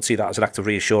interpretation would see that as an act of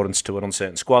reassurance to an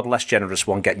uncertain squad, less generous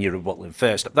one getting your rebuttal in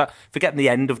first. Forgetting the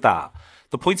end of that,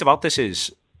 the point about this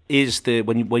is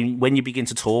when you begin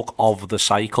to talk of the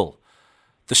cycle,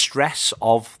 the stress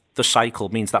of the cycle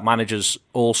means that managers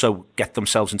also get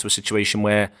themselves into a situation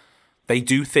where they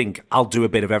do think, I'll do a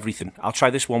bit of everything. I'll try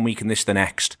this one week and this the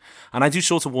next. And I do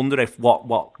sort of wonder if what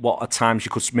at times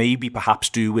you could maybe perhaps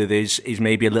do with is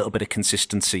maybe a little bit of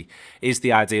consistency, is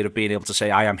the idea of being able to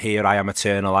say, I am here, I am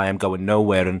eternal, I am going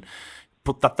nowhere.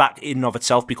 But that in and of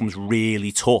itself becomes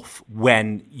really tough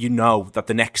when you know that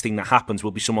the next thing that happens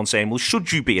will be someone saying, well,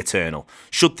 should you be eternal?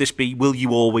 Will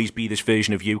you always be this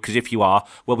version of you? Because if you are,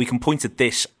 well, we can point at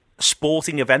this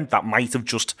sporting event that might have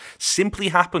just simply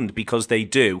happened because they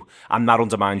do, and that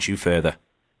undermines you further.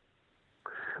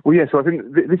 Well, yeah, so I think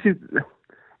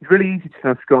it's really easy to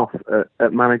kind of scoff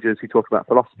at managers who talk about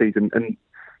philosophies and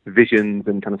visions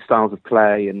and kind of styles of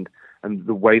play and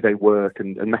the way they work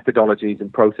and methodologies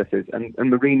and processes. And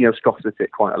Mourinho scoffs at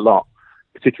it quite a lot,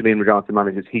 particularly in regard to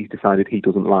managers he's decided he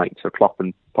doesn't like. So Klopp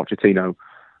and Pochettino,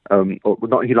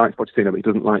 he likes Pochettino, but he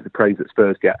doesn't like the praise that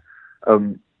Spurs get.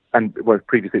 And whereas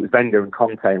previously it was Wenger and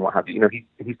Conte and what have you. You know,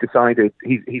 he's decided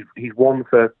he's one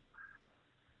for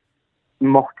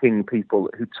mocking people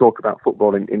who talk about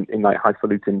football in like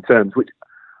highfalutin terms, which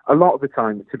a lot of the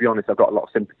time, to be honest, I've got a lot of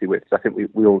sympathy with. So I think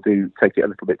we all do take it a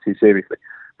little bit too seriously.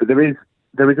 But there is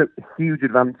a huge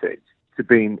advantage to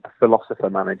being a philosopher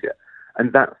manager,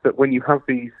 and that's that when you have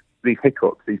these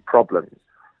hiccups, these problems,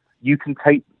 you can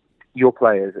take your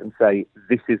players and say,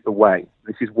 this is the way,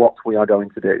 this is what we are going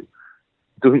to do.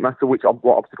 Doesn't matter what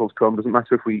obstacles come. Doesn't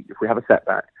matter if we have a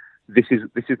setback. This is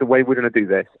the way we're going to do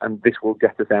this, and this will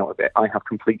get us out of it. I have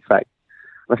complete faith.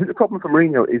 And I think the problem for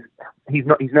Mourinho is he's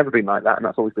never been like that, and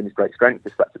that's always been his great strength,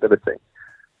 his flexibility.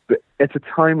 But at a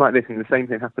time like this, and the same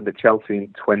thing happened at Chelsea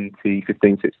in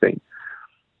 2015-16.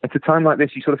 At a time like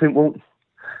this, you sort of think,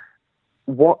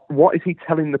 well, what is he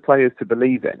telling the players to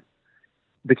believe in?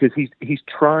 Because he's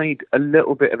tried a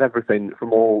little bit of everything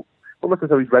from almost as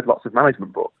though he's read lots of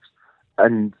management books.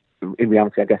 And in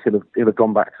reality, I guess he'll have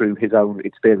gone back through his own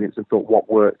experience and thought, what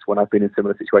worked when I've been in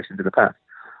similar situations in the past.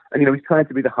 And, he's tried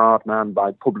to be the hard man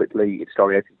by publicly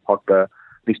excoriating Pogba.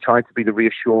 He's tried to be the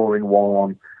reassuring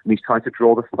one, and he's tried to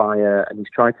draw the fire, and he's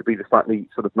tried to be the slightly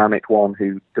sort of manic one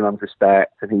who demands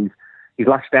respect, and he's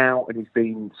lashed out, and he's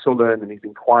been sullen, and he's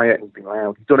been quiet, and he's been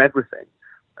loud. He's done everything,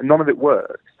 and none of it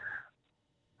works.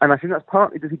 And I think that's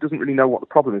partly because he doesn't really know what the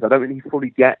problem is. I don't think he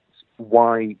fully gets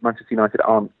why Manchester United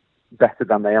aren't better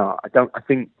than they are. I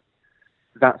think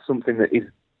that's something that is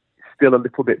still a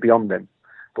little bit beyond him.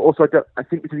 But also, I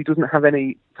think because he doesn't have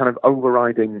any kind of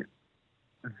overriding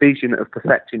vision of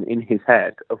perfection in his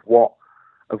head of what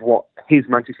his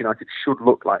Manchester United should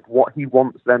look like, what he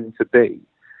wants them to be.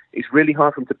 It's really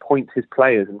hard for him to point his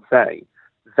players and say,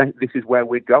 this is where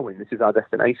we're going, this is our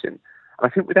destination. And I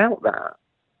think without that,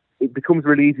 it becomes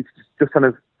really easy to just kind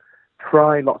of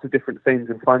try lots of different things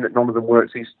and find that none of them work.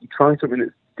 So you try something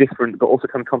that's different but also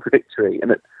kind of contradictory.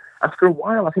 And after a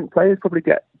while, I think players probably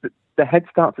get their head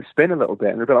starts to spin a little bit,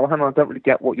 and they're like, "Oh, hang on, I don't really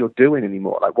get what you're doing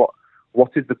anymore. Like,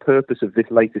 what is the purpose of this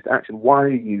latest action? Why are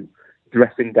you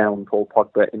dressing down Paul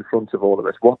Pogba in front of all of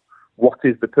us? What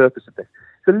is the purpose of this?"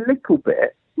 It's a little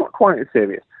bit, not quite as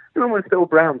serious. You know when Phil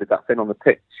Brown did that thing on the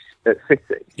pitch at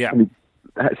City? Yeah. And he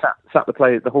sat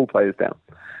the whole players down.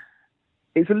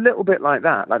 It's a little bit like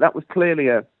that. Like, that was clearly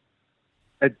a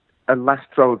last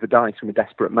throw of the dice from a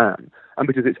desperate man. And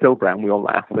because it's Phil Brown, we all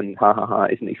laugh and ha ha ha,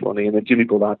 isn't he funny? And then Jimmy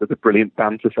Bullard does a brilliant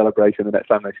banter celebration the next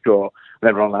time they score, and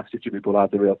everyone laughs at Jimmy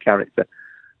Bullard's a real character.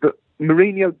 But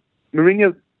Mourinho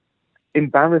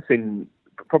embarrassing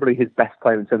probably his best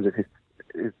player in terms of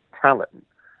his talent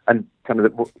and kind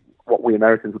of what we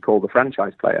Americans would call the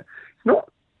franchise player.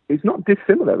 It's not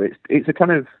dissimilar. It's a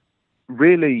kind of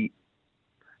really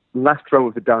last throw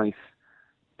of the dice,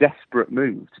 desperate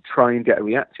move to try and get a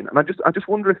reaction. And I just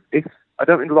wonder if I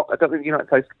don't think United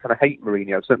players kind of hate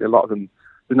Mourinho. Certainly a lot of them,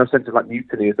 there's no sense of like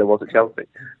mutiny as there was at Chelsea.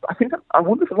 But I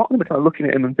wonder if a lot of them are kind of looking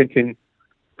at him and thinking,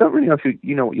 don't really know if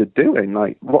you know what you're doing.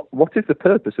 Like, what is the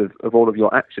purpose of all of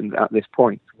your actions at this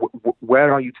point?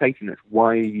 Where are you taking this? Why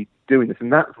are you doing this?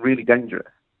 And that's really dangerous.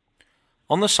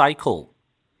 On the cycle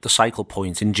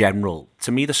point in general,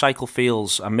 to me the cycle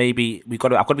feels, and maybe I've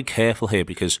got to be careful here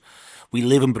because we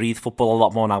live and breathe football a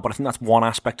lot more now, but I think that's one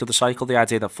aspect of the cycle, the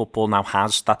idea that football now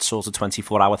has that sort of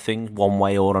 24-hour thing, one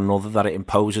way or another, that it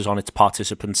imposes on its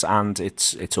participants and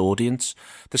its audience.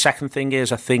 The second thing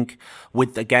is, I think,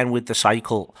 with the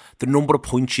cycle, the number of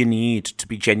points you need to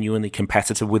be genuinely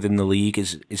competitive within the league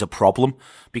is a problem,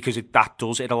 because it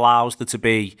allows there to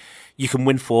be, you can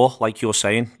win 4, like you're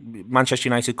saying. Manchester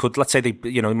United could, let's say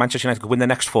Manchester United could win the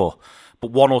next 4,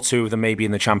 but 1 or 2 of them may be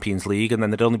in the Champions League, and then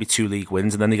there'd only be 2 league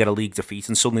wins, and then they get a league defeat,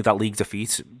 and suddenly that league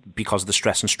defeat, because of the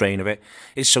stress and strain of it,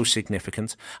 is so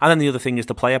significant. And then the other thing is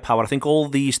the player power. I think all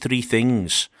these three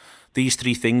things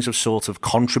have sort of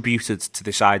contributed to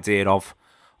this idea of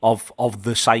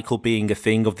the cycle being a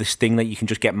thing, of this thing that you can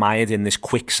just get mired in, this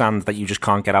quicksand that you just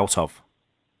can't get out of.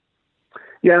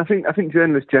 Yeah, I think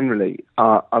journalists generally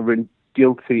are really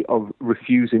guilty of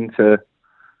refusing to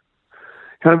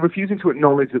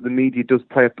acknowledge that the media does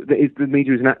the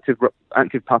media is an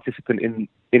active participant in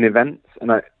events.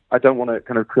 And I don't want to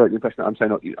kind of create the impression that I'm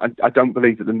saying, I don't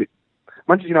believe that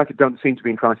Manchester United don't seem to be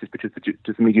in crisis because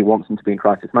the media wants them to be in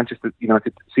crisis. Manchester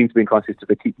United seem to be in crisis because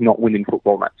they keep not winning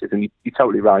football matches. And you're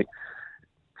totally right.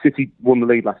 City won the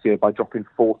league last year by dropping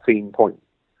 14 points.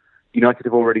 United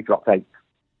have already dropped 8.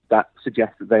 That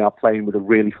suggests that they are playing with a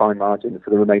really fine margin for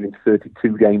the remaining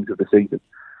 32 games of the season.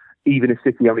 Even if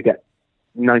City only get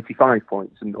 95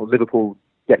 points or Liverpool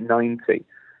get 90,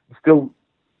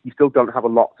 you still don't have a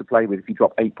lot to play with if you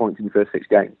drop 8 points in your first 6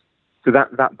 games. So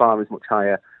that bar is much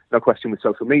higher. No question, with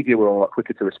social media, we're all a lot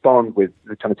quicker to respond, with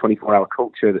the kind of 24-hour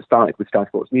culture that started with Sky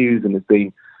Sports News and has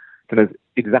been kind of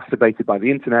exacerbated by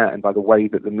the internet and by the way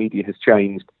that the media has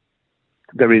changed.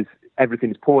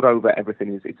 Everything is poured over,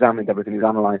 everything is examined, everything is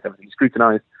analysed, everything is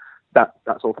scrutinised.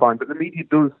 That's all fine. But the media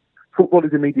football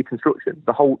is a media construction.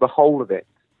 The whole of it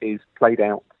is played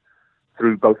out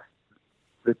through both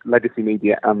the legacy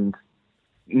media and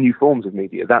new forms of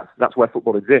media. That's where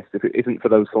football exists. If it isn't for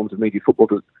those forms of media, football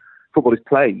is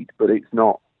played, but it's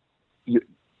not.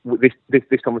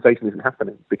 This conversation isn't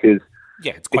happening because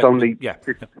if only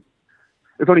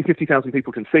 50,000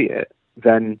 people can see it,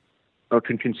 then or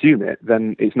can consume it,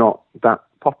 then it's not that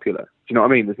popular. Do you know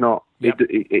what I mean? There's not. Yep.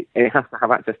 It has to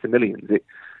have access to millions.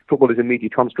 Football is a media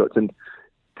construct, and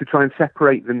to try and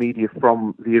separate the media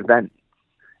from the event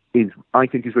I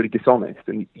think is really dishonest.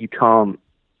 And you can't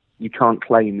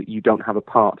claim that you don't have a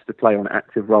part to play or an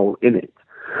active role in it.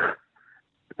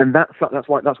 And that's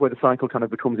where the cycle kind of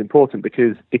becomes important,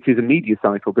 because it is a media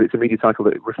cycle, but it's a media cycle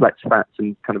that reflects facts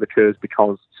and kind of occurs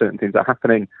because certain things are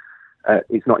happening.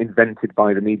 It's not invented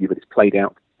by the media, but it's played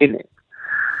out in it.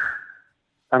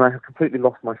 And I have completely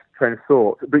lost my train of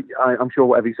thought, but I'm sure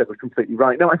whatever you said was completely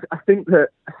right. No, I think that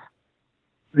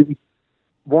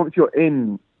once you're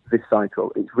in this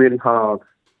cycle, it's really hard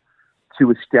to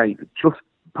escape, just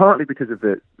partly because of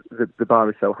the bar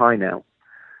is so high now,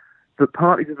 but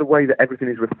partly because of the way that everything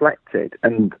is reflected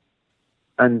and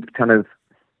kind of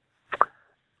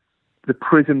the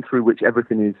prism through which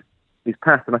everything is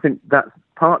passed. And I think that's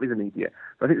partly the media,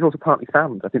 but I think it's also partly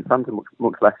fans. I think fans are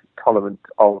much less tolerant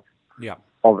of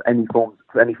any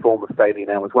form of failure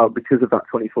now as well, because of that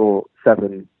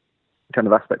 24/7 kind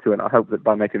of aspect to it. And I hope that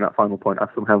by making that final point, I've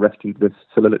somehow rescued this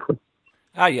soliloquy.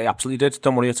 Yeah, absolutely did.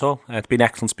 Don't worry at all. It's been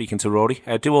excellent speaking to Rory.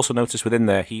 I do also notice within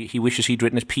there, he wishes he'd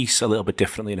written his piece a little bit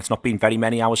differently, and it's not been very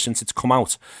many hours since it's come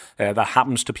out. That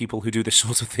happens to people who do this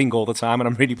sort of thing all the time, and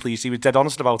I'm really pleased he was dead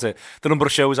honest about it. The number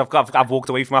of shows I've walked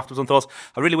away from afterwards and thought,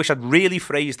 I really wish I'd really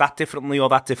phrased that differently or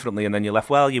that differently, and then you're left,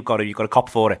 well, you've got a cop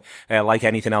for it. Like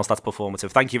anything else that's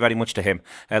performative. Thank you very much to him.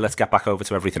 Let's get back over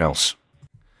to everything else.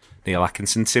 Neil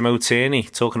Atkinson, Timo Tierney,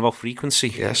 talking about frequency.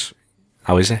 Yes.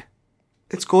 How is it?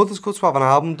 It's good. It's good to have an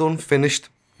album done, finished.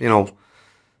 You know,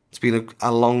 it's been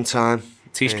a long time.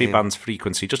 T Street Band's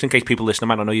Frequency. Just in case people listening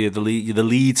might not know, you're the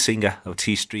lead singer of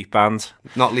T Street Band.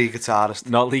 Not lead guitarist.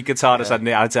 Not lead guitarist.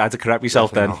 Yeah. I had to correct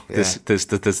myself. Definitely then.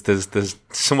 Yeah. There's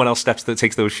someone else that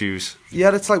takes those shoes.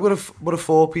 Yeah, it's like we're a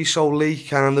 4-piece. So Lee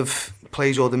kind of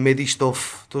plays all the MIDI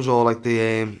stuff, does all like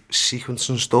the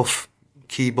sequencing stuff,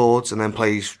 keyboards, and then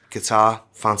plays guitar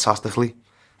fantastically.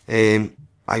 I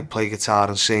play guitar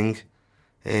and sing.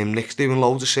 Nick's doing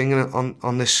loads of singing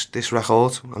on this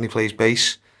record, and he plays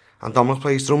bass, and Dominic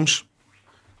plays drums.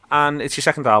 And it's your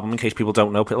second album, in case people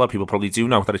don't know. A lot of people probably do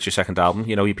know that it's your second album.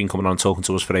 You know, you've been coming on and talking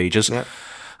to us for ages,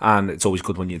 and it's always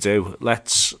good when you do.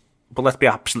 Let's be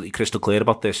absolutely crystal clear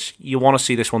about this. You want to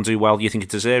see this one do well. You think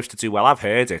it deserves to do well. I've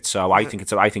heard it, so I think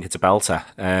it's a belter.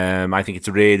 I think it's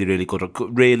a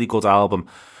really good album.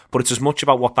 But it's as much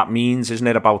about what that means, isn't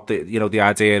it? About the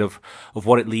idea of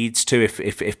what it leads to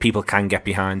if people can get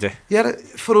behind it. Yeah,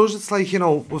 for us, it's like,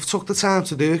 we've took the time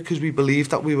to do it because we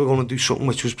believed that we were going to do something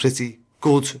which was pretty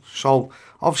good. So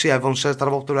obviously everyone says that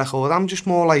about the record. I'm just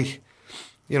more like,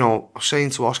 I was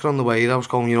saying to Oscar on the way, I was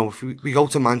going, if we go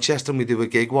to Manchester and we do a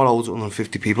gig, what holds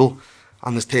 150 people,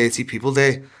 and there's 30 people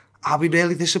there, I'll be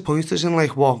really disappointed in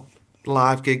like what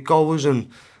live gig goers and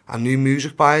new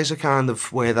music buyers are kind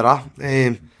of where they're at.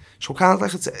 So kind of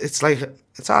like it's if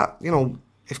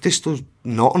this does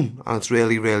nothing and it's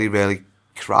really, really, really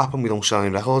crap and we don't sell any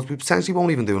records, we potentially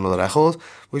won't even do another record.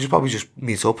 We just probably just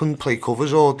meet up and play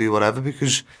covers or do whatever,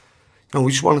 because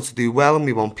we just want it to do well and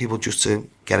we want people just to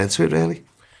get into it, really.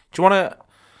 Do you want to,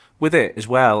 with it as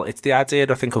well, it's the idea,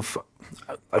 I think, of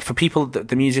for people,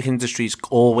 the music industry is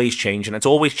always changing. It's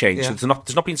always changed. Yeah.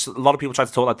 There's not been a lot of people try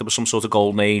to talk like there was some sort of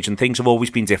golden age, and things have always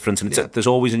been different, and there's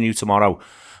always a new tomorrow.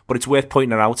 But it's worth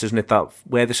pointing it out, isn't it, that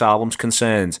where this album's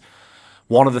concerned,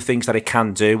 one of the things that it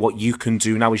can do, what you can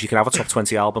do now, is you can have a top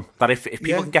 20 album. That if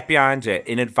people can get behind it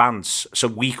in advance, so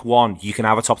week one, you can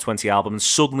have a top 20 album, and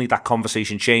suddenly that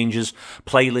conversation changes,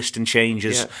 playlisting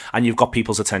changes, and you've got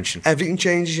people's attention. Everything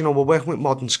changes. We're working with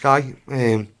Modern Sky,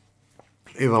 who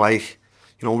are like,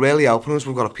 really helping us.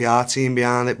 We've got a PR team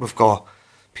behind it. We've got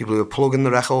people who are plugging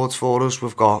the records for us.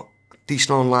 We've got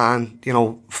decent online,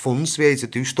 funds to be able to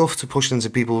do stuff, to push into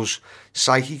people's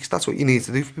psyches. That's what you need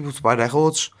to do for people to buy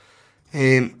records.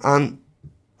 And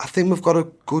I think we've got a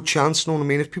good chance, you know what I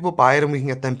mean? If people buy it and we can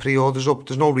get them pre-orders up,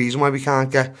 there's no reason why we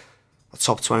can't get a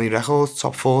top 20 record,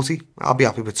 top 40. I'll be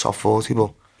happy with top 40,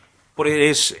 But it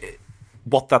is,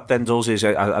 what that then does is,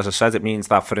 as I said, it means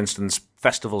that, for instance,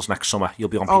 festivals next summer, you'll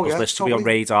be on people's lists, totally. You'll be on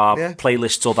radar,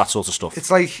 playlists, all that sort of stuff.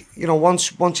 It's like,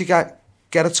 once you get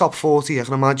a top 40, I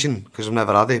can imagine, because I've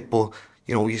never had it, but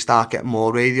you start getting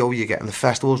more radio, you're getting the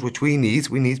festivals, which we need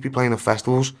to be playing at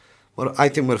festivals. But I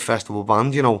think we're a festival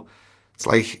band. It's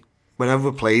like whenever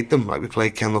we played them, like we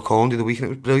played Kendall Corn the other week, and it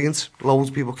was brilliant. Loads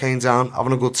of people came down,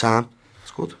 having a good time.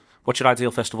 It's good. What's your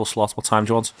ideal festival slot? What time do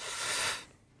you want?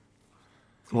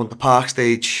 I want the Park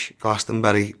Stage,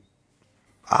 Glastonbury,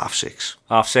 6:30.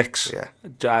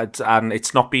 6:30? Yeah. And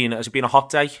it's not been, has it been a hot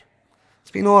day?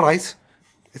 It's been alright.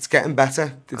 It's getting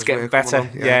better. It's getting better.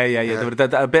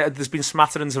 Yeah. There's been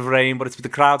smatterings of rain, but the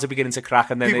crowds are beginning to crack,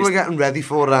 and then people are getting ready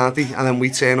for it, aren't they? And then we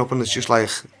turn up, and it's just like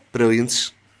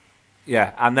brilliance.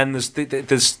 Yeah, and then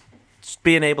there's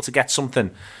being able to get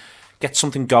something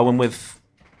going with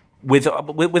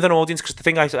an audience, because the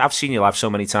thing I've seen you live so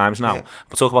many times now. Yeah.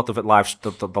 We'll talk about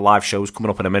the live shows coming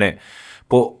up in a minute,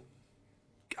 but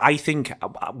I think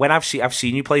when I've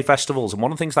seen you play festivals, and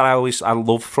one of the things that I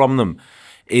love from them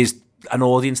is an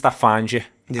audience that finds you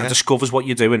and discovers what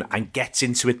you're doing and gets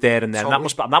into it there and then.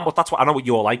 Totally. That's what I know what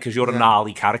you're like, because you're a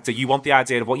gnarly character. You want the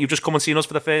idea of what you've just come and seen us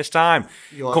for the first time.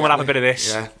 Come and have a bit of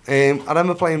this. Yeah. I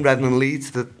remember playing Redmond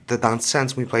Leeds, the dance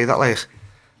tent. We played that I think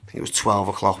it was 12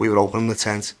 o'clock. We were opening the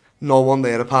tent. No one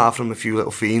there apart from a few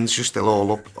little fiends, just still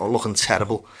all up, all looking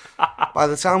terrible. By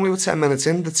the time we were 10 minutes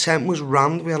in, the tent was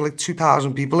rammed. We had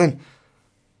 2,000 people in.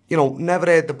 you know, never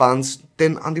heard the bands,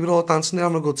 and they were all dancing, they're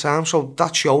having a good time. So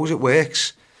that shows it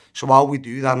works. So how we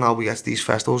do that now, we get to these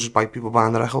festivals is by people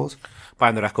buying the record.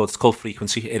 Buying the record, it's called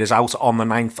Frequency. It is out on the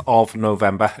 9th of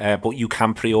November, but you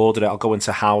can pre-order it. I'll go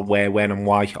into how, where, when and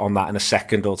why on that in a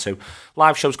second or two.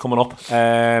 Live shows coming up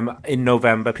in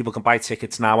November. People can buy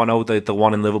tickets now. I know the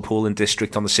one in Liverpool in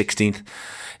District on the 16th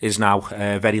is now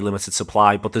very limited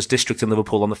supply, but there's District in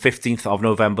Liverpool on the 15th of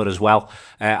November as well,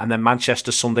 and then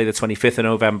Manchester Sunday the 25th of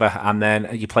November, and then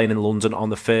you're playing in London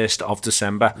on the 1st of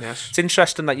December. Yes. It's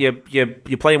interesting that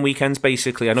you're playing weekends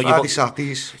basically. I know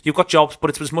Saturdays. You've got jobs,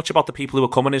 but it's as much about the people who are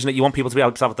coming, isn't it? You want people to be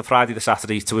able to have the Friday, the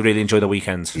Saturday to really enjoy the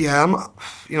weekends. Yeah,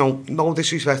 you know, no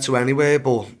disrespect to anywhere,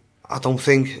 but I don't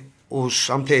think I'm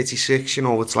 36, you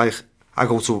know, it's like I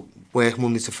go to work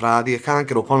Monday to Friday. I can't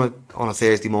get up on a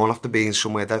Thursday morning after being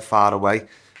somewhere dead far away,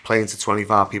 playing to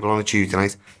 25 people on a Tuesday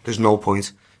night. There's no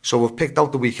point. So we've picked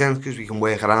out the weekend because we can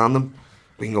work around them.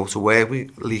 We can go to work,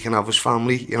 Lee can have his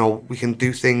family, you know, we can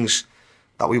do things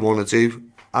that we want to do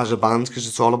as a band, because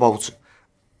it's all about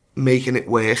making it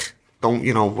work.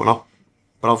 We're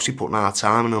obviously putting our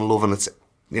time in and loving it,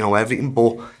 you know, everything,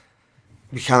 but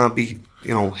we can't be,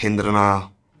 you know, hindering our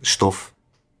stuff.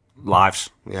 Lives.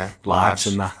 Yeah. Lives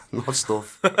and that. Not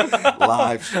stuff.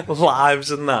 Lives. Lives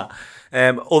and that.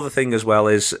 Other thing as well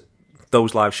is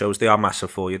those live shows, they are massive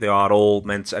for you. They are all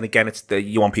meant, and again,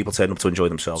 you want people turning up to enjoy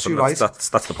themselves. And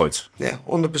that's the point. Yeah,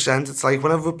 100%. It's like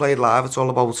whenever we play live, it's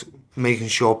all about making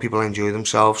sure people enjoy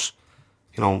themselves.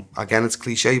 You know, again, it's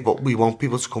cliche, but we want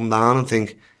people to come down and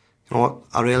think, you know what,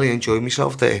 I really enjoyed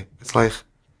myself there. It's like,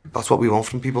 that's what we want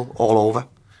from people all over.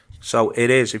 So it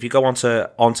is. If you go onto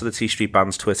the T Street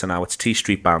Band's Twitter now, it's T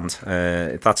Street Band.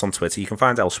 That's on Twitter. You can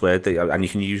find elsewhere, and you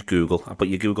can use Google. But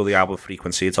you Google the album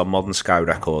Frequency. It's on Modern Sky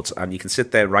Records, and you can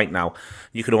sit there right now.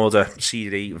 You can order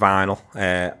CD, vinyl,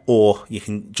 or you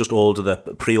can just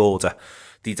pre-order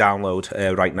the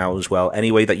download right now as well.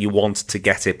 Any way that you want to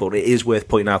get it. But it is worth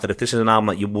pointing out that if this is an album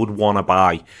that you would want to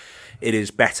buy, it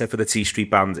is better for the T Street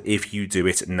Band if you do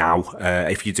it now.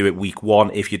 If you do it week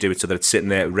one, if you do it so that it's sitting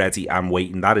there ready and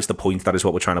waiting. That is the point. That is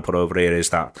what we're trying to put over here,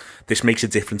 is that this makes a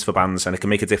difference for bands, and it can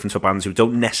make a difference for bands who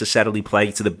don't necessarily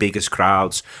play to the biggest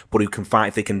crowds, but who can find,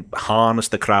 if they can harness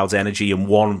the crowd's energy in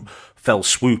one fell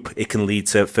swoop, it can lead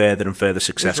to further and further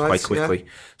success quite quickly. Yeah.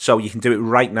 So you can do it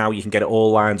right now. You can get it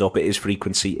all lined up. It is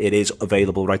Frequency. It is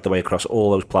available right the way across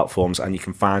all those platforms, and you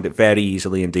can find it very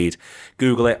easily indeed.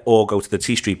 Google it or go to the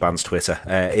T Street Band's Twitter.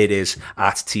 It is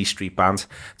at T Street Band.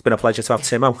 It's been a pleasure to have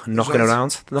Timo knocking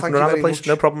around the place. Much.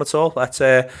 No problem at all. Let's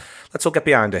all get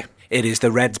behind it. It is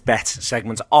the Red Bet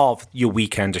segment of your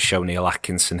Weekender show. Neil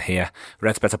Atkinson here.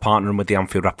 Red Bet are partnering with the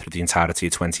Anfield Rap through the entirety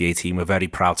of 2018. We're very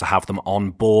proud to have them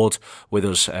on board with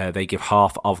us. They give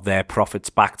half of their profits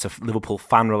back to Liverpool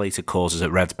fan-related causes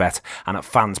at Red Bet, and at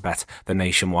FansBet, the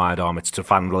nationwide arm. It's to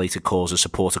fan-related causes,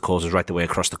 supporter causes right the way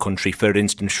across the country. For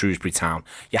instance, Shrewsbury Town.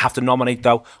 You have to nominate,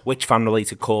 though, which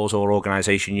fan-related cause or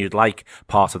organisation you'd like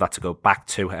part of that to go back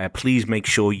to. Please make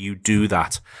sure you do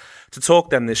that. To talk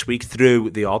then this week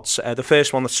through the odds, the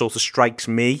first one that sort of strikes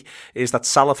me is that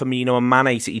Salah, Firmino and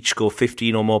Mane to each score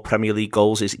 15 or more Premier League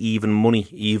goals is even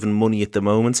money at the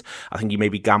moment. I think you may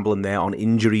be gambling there on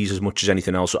injuries as much as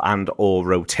anything else, and or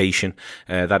rotation.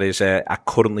 That is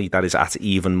currently at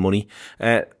even money.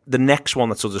 The next one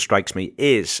that sort of strikes me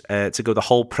is to go the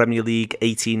whole Premier League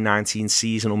 18-19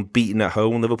 season unbeaten at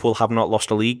home. Liverpool have not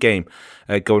lost a league game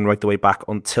going right the way back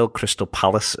until Crystal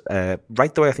Palace.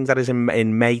 Right the way, I think that is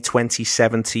in May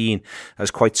 2017.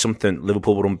 That's quite something.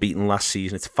 Liverpool were unbeaten last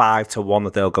season. It's 5-1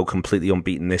 that they'll go completely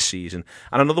unbeaten this season.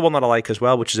 And another one that I like as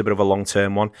well, which is a bit of a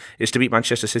long-term one, is to beat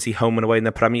Manchester City home and away in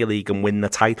the Premier League and win the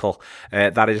title.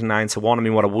 That is 9-1. I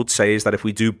mean, what I would say is that if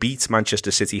we do beat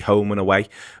Manchester City home and away,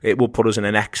 it will put us in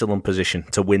an excellent position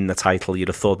to win the title. You'd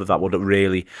have thought that would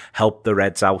really help the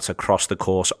Reds out across the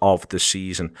course of the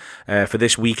season. For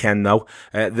this weekend, though,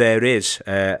 there is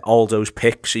Aldo's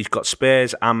picks. He's got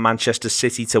Spurs and Manchester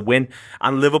City to win,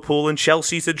 and Liverpool and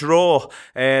Chelsea to draw.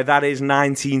 That is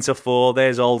 19-4.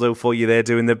 There's Aldo for you there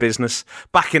doing the business.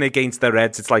 Backing against the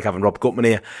Reds. It's like having Rob Gutman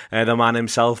here, the man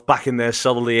himself, backing there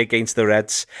solidly against the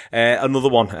Reds. Another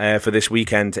one for this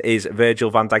weekend is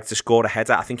Virgil van Dijk to score a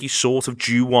header. I think he's sort of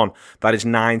due one. That is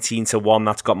 19-1.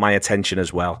 That's got my attention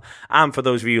as well. And for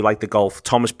those of you who like the golf,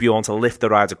 Thomas Bjorn to lift the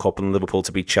Ryder Cup and Liverpool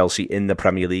to beat Chelsea in the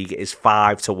Premier League is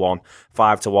 5-1.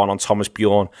 5-1 on Thomas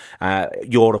Bjorn.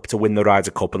 Europe to win the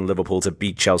Ryder Cup and Liverpool to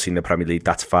beat Chelsea in the Premier League.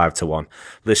 That's 5-1.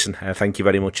 Listen, thank you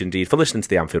very much indeed for listening to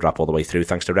the Anfield Wrap all the way through.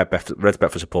 Thanks to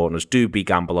Redbet for supporting us. Do be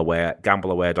gamble aware.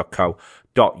 Gambleaware.co.uk.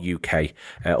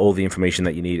 All the information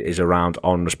that you need is around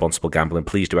on responsible gambling.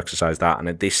 Please do exercise that. And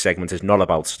this segment is not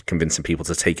about convincing people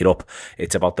to take it up.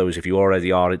 It's about those, if you already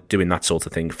are doing that sort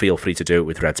of thing, feel free to do it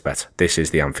with RedsBet. This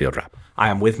is the Anfield Wrap. I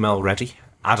am with Mel Reddy,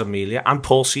 Adam Melia and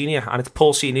Paul Senior, and it's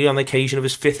Paul Senior on the occasion of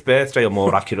his 5th birthday, or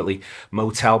more accurately,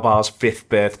 Motel Bar's 5th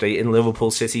birthday in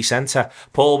Liverpool city centre.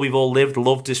 Paul, we've all lived,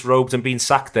 loved, disrobed and been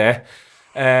sacked there.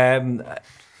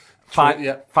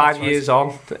 5 years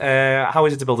on, how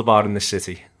is it to build a bar in this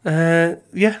city?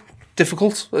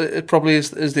 Difficult. It probably is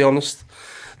the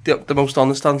most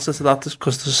honest answer to that,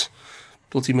 because there's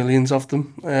bloody millions of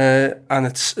them, and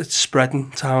it's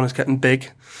spreading. Town is getting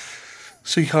big,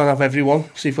 so you can't have everyone.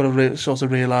 So you've got to sort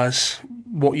of realise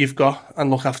what you've got and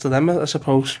look after them, I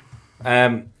suppose.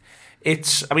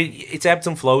 It's ebbed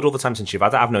and flowed all the time since you've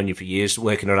had it. I've known you for years,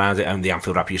 working around it, and the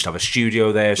Anfield Wrap used to have a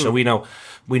studio there, so we know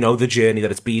the journey that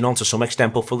it's been on to some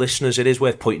extent. But for listeners, it is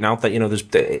worth pointing out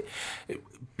that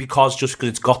because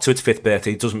it's got to its 5th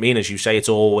birthday, it doesn't mean, as you say, it's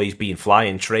always been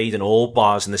flying trade, and all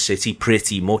bars in the city,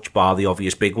 pretty much, bar the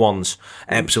obvious big ones,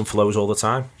 ebbs and flows all the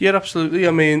time. Yeah, absolutely.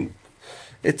 I mean,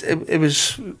 it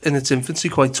was in its infancy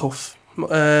quite tough.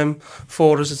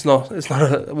 For us, it's not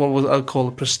what I'd call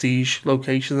a prestige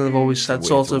location, and I've always said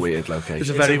It's a weird location. It's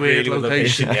a very weird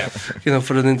location. Yeah.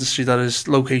 For an industry that is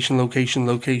location,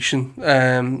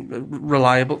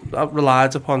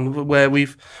 relied upon. Where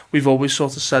we've always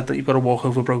sort of said that you've got to walk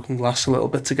over broken glass a little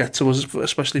bit to get to us,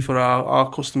 especially for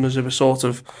our customers who are sort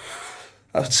of,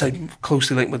 I'd say,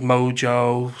 closely linked with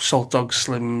Mojo, Salt Dog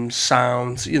Slim,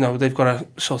 Sound. They've got to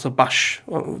sort of bash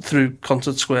through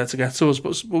Concert Square to get to us.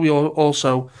 But we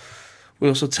also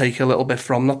take a little bit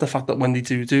from that. The fact that when they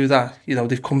do that,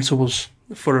 they've come to us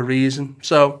for a reason.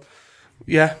 So,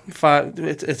 yeah,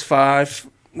 it's 5.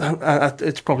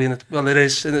 It's probably it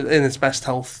is in its best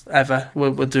health ever.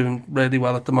 We're doing really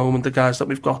well at the moment. The guys that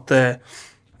we've got there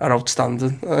are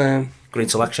outstanding. Great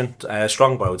selection.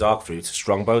 Strongbow, dark fruit.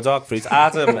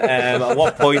 Adam, at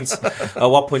what point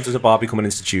does a bar become an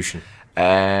institution?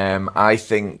 I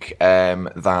think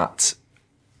that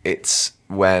it's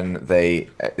when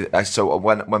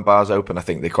when bars open, I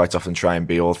think they quite often try and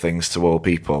be all things to all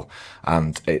people,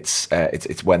 and it's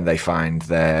when they find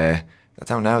their, I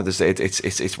don't know.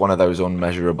 It's one of those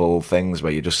unmeasurable things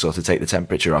where you just sort of take the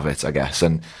temperature of it, I guess.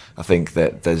 And I think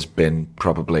that there's been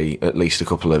probably at least a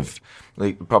couple of,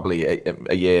 probably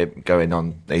a year going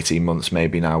on 18 months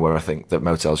maybe now, where I think that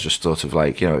Motel's just sort of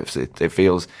like, it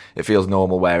feels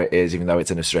normal where it is, even though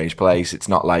it's in a strange place. It's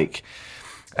not like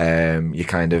you're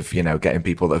kind of, getting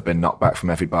people that have been knocked back from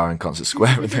every bar in Concert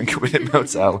Square and then coming in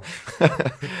Motel.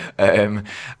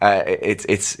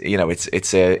 It's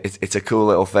a cool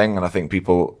little thing, and I think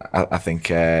people, I think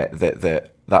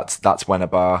that's when a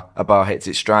bar hits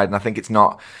its stride, and I think it's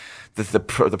not. The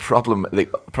problem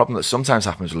that sometimes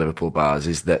happens with Liverpool bars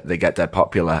is that they get dead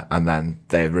popular and then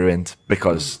they're ruined,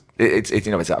 because I've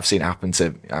seen it happen to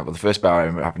the first bar I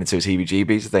remember happening to was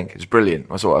Heebie-Jeebies. I think it's brilliant.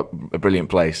 I saw a brilliant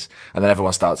place, and then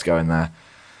everyone starts going there,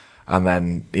 and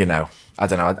then I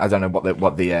don't know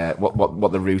what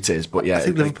the route is, but yeah, I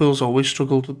think Liverpool's always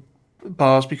struggled with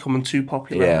bars becoming too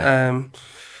popular. Yeah.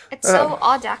 It's so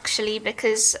odd actually,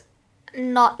 because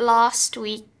not last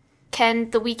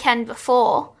weekend, the weekend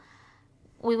before,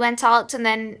 we went out, and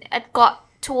then it got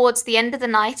towards the end of the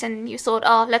night, and you thought,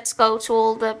 let's go to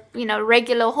all the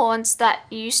regular haunts that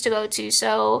you used to go to.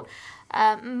 So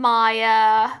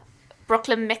Maya,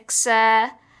 Brooklyn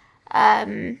Mixer,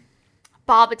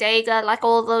 Barbadega, like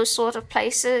all those sort of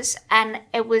places, and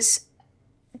it was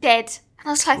dead. And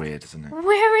I was like, weird, isn't it?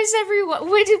 Where is everyone?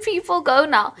 Where do people go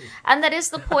now? And that is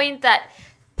the point, that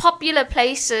popular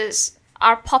places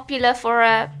are popular for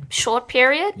a short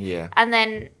period, and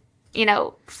then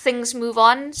things move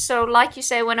on. So like you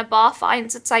say, when a bar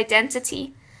finds its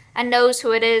identity and knows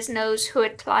who it is, knows who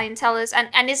its clientele is, and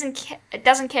it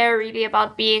doesn't care really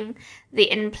about being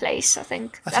the in place. I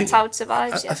think that's how it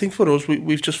survives. I think for us,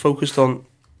 we've just focused on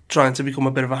trying to become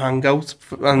a bit of a hangout,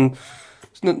 and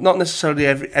not necessarily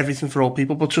everything for all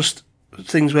people, but just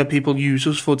things where people use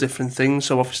us for different things.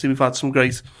 So obviously we've had some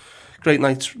great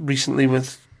nights recently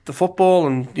with the football,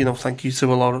 and thank you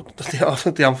to a lot of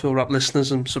the Anfield Wrap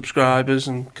listeners and subscribers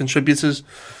and contributors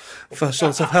for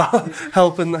sort of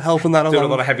helping that along. Doing a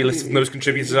lot of heavy lifting from those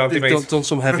contributors, aren't they, mate? Done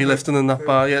some heavy lifting in that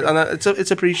bar, yeah, and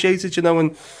it's appreciated,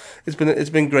 and it's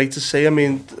been great to see. I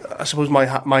mean, I suppose my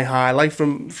highlight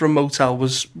from Motel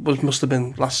was must have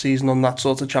been last season on that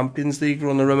sort of Champions League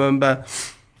run. I remember,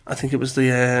 I think it was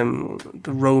the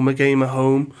Roma game at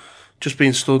home, just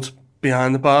being stood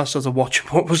behind the bar, sort of watching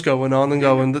what was going on and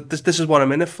going, this is what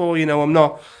I'm in it for. I'm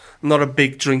not a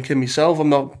big drinker myself. I'm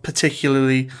not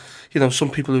particularly,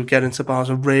 some people who get into bars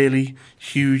are really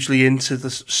hugely into the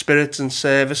spirits and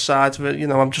service side of it.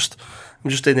 I'm just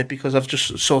in it because I've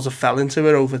just sort of fell into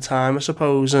it over time, I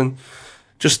suppose. And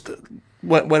just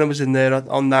when I was in there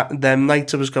on them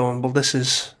nights, I was going, well, this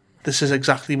is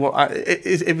exactly what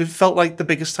it felt like. The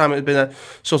biggest time it had been a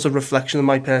sort of reflection of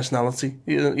my personality,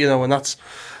 and that's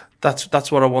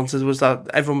what I wanted, was that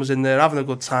everyone was in there having a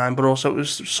good time, but also it was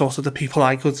sort of the people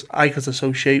I could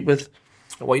associate with.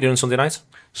 What are you doing Sunday night?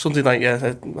 Sunday night,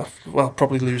 yeah. Well,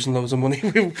 probably losing loads of money.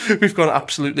 We've gone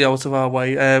absolutely out of our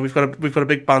way. We've got a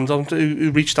big band on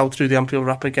who reached out through the Anfield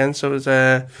Rap again. So it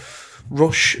was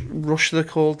Rush they're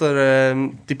called.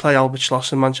 They play Albert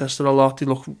Schloss in Manchester a lot. They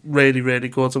look really, really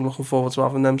good. I'm looking forward to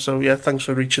having them. So yeah, thanks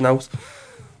for reaching out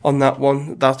on that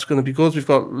one. That's going to be good. We've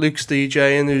got Luke's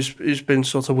DJing, who's been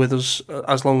sort of with us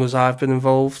as long as I've been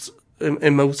involved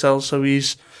in Motel. So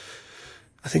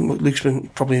I think Luke's been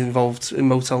probably involved in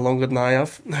Motel longer than I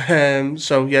have.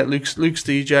 So yeah, Luke's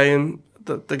DJing.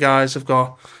 The guys have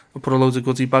put a load of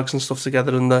goodie bags and stuff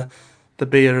together, and the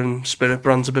beer and spirit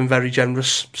brands have been very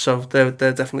generous. So they're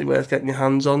definitely worth getting your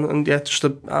hands on. And yeah, just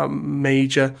a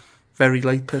major, very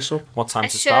late piss up. What time A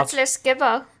does it start? shirtless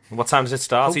Gibbo. What time does it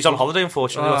start? He's on holiday,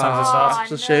 unfortunately. What time does it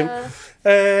start? It's a shame.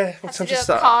 What time To do to a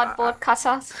start? cardboard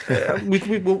cutout.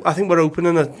 I think we're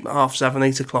opening at 7:30,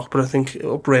 8 o'clock, but I think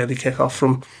it'll really kick off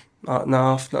from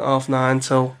half 9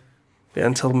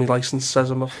 until my licence says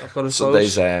I've got to close.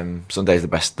 Sunday's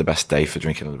the best day for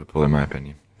drinking at Liverpool, in my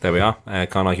opinion. There we are.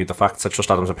 Can't argue the facts. I trust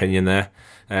Adam's opinion there.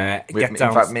 In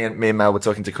fact, me and Mel were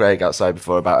talking to Craig outside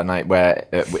before about a night where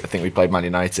I think we played Man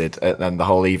United, and the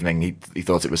whole evening he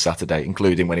thought it was Saturday,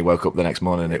 including when he woke up the next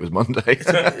morning and it was Monday.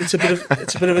 It's a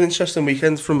bit of an interesting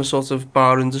weekend from a sort of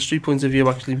bar industry point of view,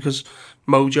 actually, because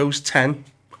Mojo's 10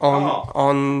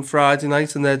 on Friday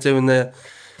night, and they're doing their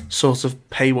sort of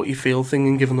pay what you feel thing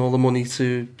and giving all the money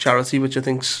to charity, which I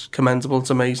think's commendable.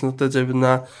 It's amazing that they're doing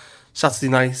that. Saturday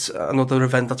night, another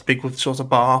event that's big with sort of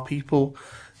bar people.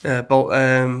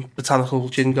 Botanical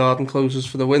Gin Garden closes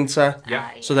for the winter. Yeah.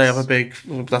 So they have a big.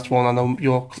 That's one I know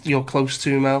you're close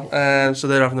to, Mel. So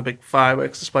they're having a big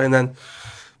fireworks display, and then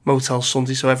Motel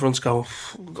Sunday. So everyone's going,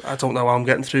 I don't know how I'm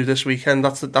getting through this weekend.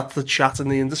 That's the chat in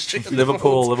the industry.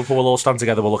 Liverpool will all stand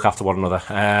together. We'll look after one another.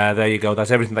 There you go.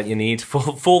 That's everything that you need.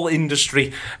 Full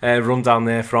industry rundown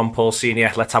there from Paul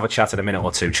Senior. Let's have a chat in a minute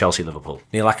or two. Chelsea, Liverpool.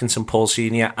 Neil Atkinson, Paul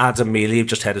Senior, Adam Mealy. You've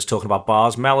just heard us talking about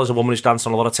bars. Mel is a woman who's danced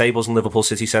on a lot of tables in Liverpool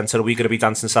city centre. Are we going to be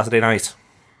dancing Saturday night?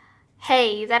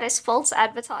 Hey, that is false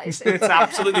advertising. It's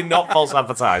absolutely not false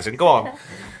advertising. Go on.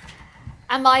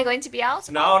 Am I going to be out?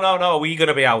 No. Are we going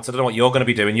to be out? I don't know what you're going to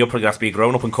be doing. You're probably going to have to be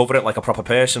grown up and cover it like a proper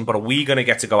person, but are we going to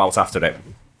get to go out after it?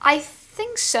 I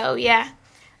think so, yeah.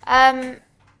 I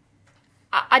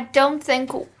don't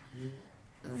think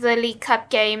the League Cup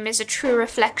game is a true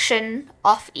reflection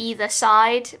of either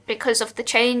side because of the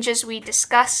changes we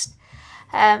discussed.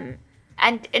 And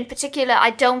in particular, I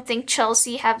don't think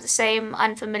Chelsea have the same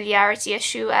unfamiliarity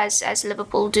issue as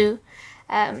Liverpool do,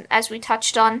 as we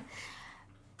touched on.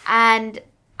 And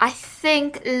I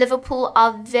think Liverpool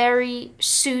are very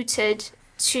suited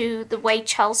to the way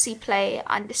Chelsea play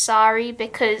under Sarri,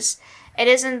 because it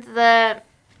isn't the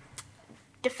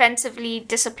defensively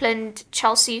disciplined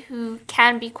Chelsea who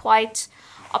can be quite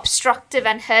obstructive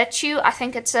and hurt you. I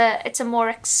think it's a more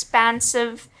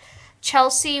expansive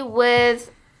Chelsea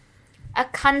with a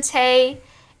Kante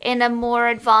in a more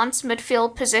advanced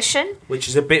midfield position. Which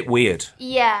is a bit weird.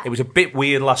 Yeah. It was a bit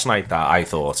weird last night, that, I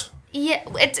thought. Yeah,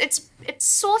 it's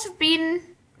sort of been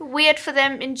weird for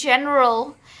them in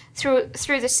general through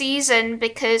the season,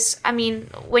 because I mean,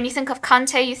 when you think of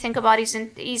Kante, you think about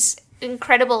his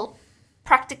incredible,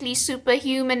 practically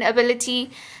superhuman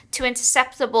ability to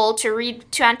intercept the ball, to read,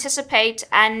 to anticipate,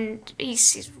 and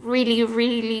he's really,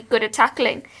 really good at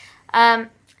tackling.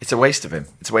 It's a waste of him.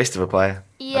 It's a waste of a player.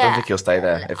 Yeah. I don't think he'll stay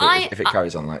there if it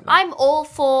carries on like that. I'm all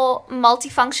for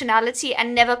multifunctionality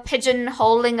and never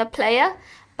pigeonholing a player.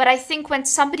 But I think when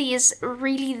somebody is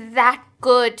really that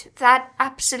good, that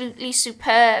absolutely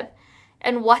superb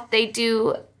in what they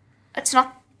do, it's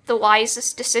not the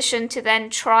wisest decision to then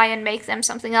try and make them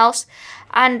something else.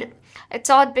 And it's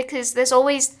odd because there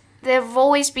have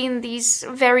always been these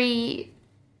very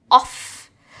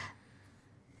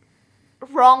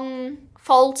wrong,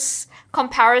 false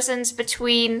comparisons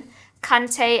between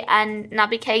Kante and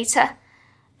Naby Keita.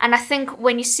 And I think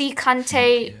when you see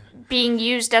Kante being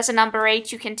used as a number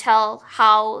 8, you can tell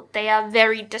how they are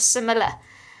very dissimilar.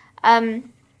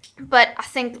 But I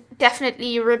think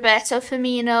definitely Roberto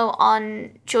Firmino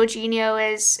on Jorginho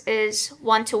is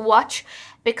one to watch,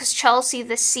 because Chelsea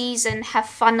this season have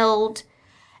funneled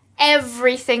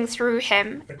everything through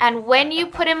him. And when you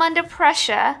put him under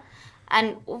pressure,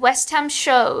 and West Ham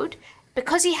showed,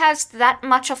 because he has that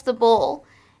much of the ball,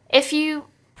 if you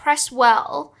press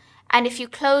well and if you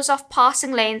close off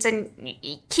passing lanes and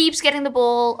he keeps getting the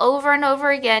ball over and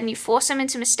over again, you force him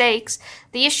into mistakes.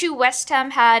 The issue West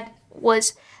Ham had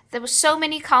was there were so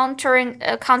many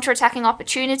counter-attacking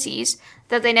opportunities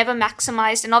that they never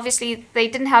maximized, and obviously they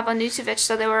didn't have Arnautovic,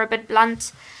 so they were a bit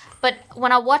blunt. But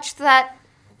when I watched that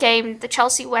game, the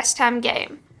Chelsea-West Ham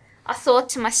game, I thought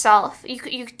to myself, you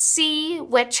could see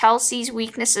where Chelsea's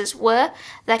weaknesses were,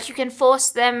 that you can force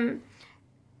them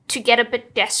to get a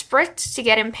bit desperate, to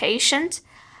get impatient.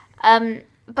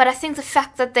 But I think the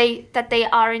fact that they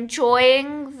are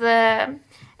enjoying the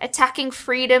attacking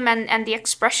freedom and the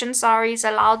expression Sarri's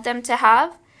allowed them to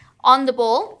have on the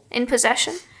ball, in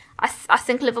possession, I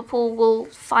think Liverpool will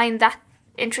find that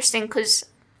interesting, because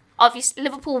obviously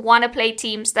Liverpool want to play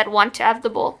teams that want to have the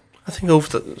ball. I think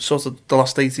over the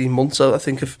last 18 months, I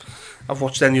think if I've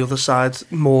watched any other side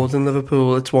more than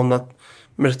Liverpool, it's one that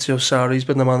Maurizio Sarri's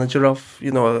been the manager of.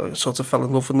 You know, I sort of fell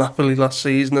in love with Napoli last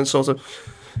season and sort of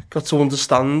got to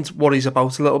understand what he's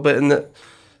about a little bit. And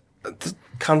the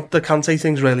Kante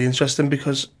thing's really interesting,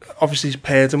 because obviously he's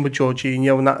paired him with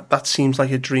Jorginho, and that seems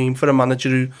like a dream for a manager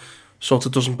who sort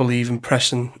of doesn't believe in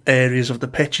pressing areas of the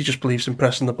pitch. He just believes in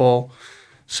pressing the ball.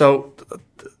 So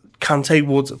Kante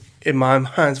would, in my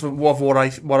mind, of what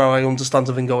I understand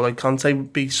of N'Golo, like Kante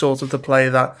would be sort of the player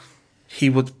that he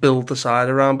would build the side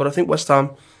around. But I think West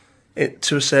Ham,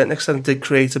 to a certain extent, did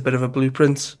create a bit of a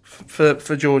blueprint for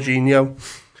Jorginho.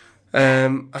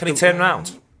 Can he turn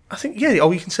around? I think, he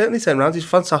can certainly turn around. He's a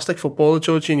fantastic footballer,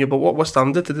 Jorginho. But what West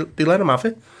Ham did, they let him have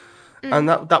it. And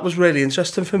that was really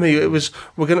interesting for me. It was,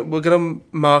 we're gonna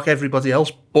mark everybody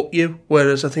else but you.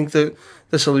 Whereas I think the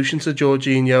solution to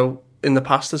Jorginho in the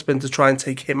past has been to try and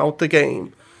take him out the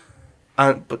game,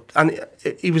 and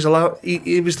he was allowed.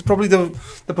 He was probably the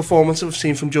performance I've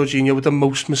seen from Jorginho with the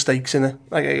most mistakes in it,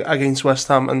 like against West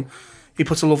Ham, and he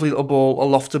puts a lovely little ball, a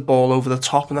lofted ball over the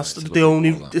top, and it's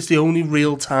the only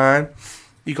real time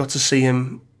you got to see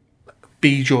him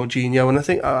be Jorginho. And I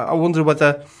think I wonder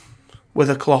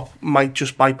whether Klopp might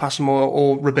just bypass him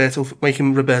or make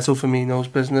him Roberto Firmino's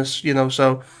business. You know,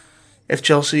 so. If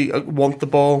Chelsea want the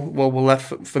ball, well, we'll let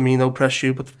Firmino press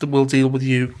you, but we'll deal with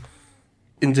you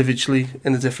individually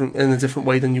in a different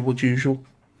way than you would usually.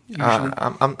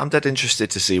 I'm dead interested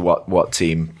to see what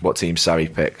team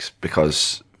Sarri picks,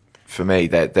 because for me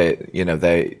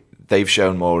they've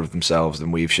shown more of themselves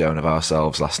than we've shown of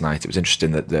ourselves last night. It was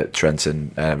interesting that Trent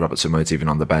and Robertson weren't even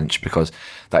on the bench, because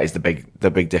that is the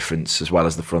big difference, as well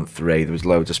as the front three. There was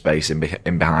loads of space in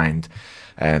behind.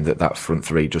 And that front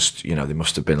three just, they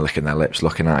must have been licking their lips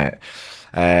looking at it.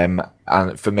 And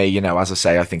for me, as I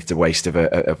say, I think it's a waste of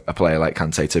a player like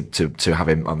Kante to have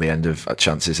him on the end of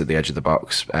chances at the edge of the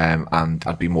box. And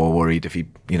I'd be more worried if he,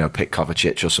 picked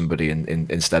Kovacic or somebody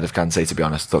instead of Kante, to be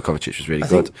honest. I thought Kovacic was really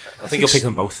good. I think you'll pick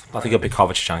them both. I think you'll pick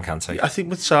Kovacic and Kante. I think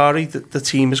with Sarri, the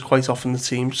team is quite often the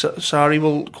team. Sarri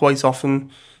will quite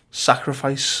often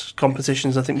sacrifice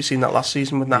competitions. I think we've seen that last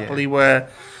season with Napoli, where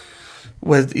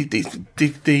they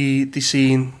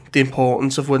seen the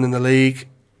importance of winning the league,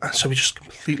 and so he just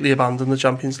completely abandoned the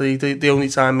Champions League. The only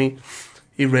time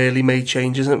he really made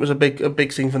changes, and it was a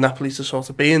big thing for Napoli to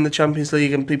sort of be in the Champions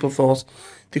League, and people thought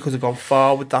they could have gone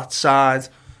far with that side,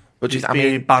 but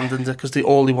he abandoned it because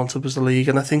all they wanted was the league.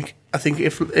 And I think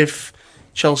if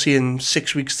Chelsea in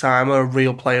 6 weeks' time are a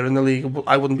real player in the league,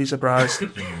 I wouldn't be surprised.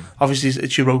 Obviously,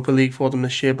 it's Europa League for them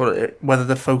this year, but whether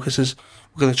the focus is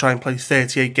we're going to try and play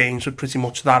 38 games with pretty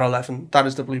much that 11, that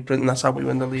is the blueprint, and that's how we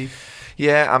win the league.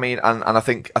 Yeah, I mean, and I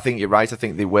think you're right. I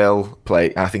think they will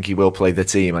play. I think he will play the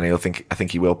team, and I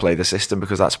think he will play the system,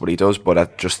 because that's what he does. But I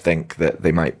just think that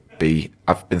they might be.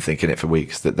 I've been thinking it for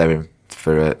weeks that they're in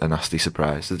for a nasty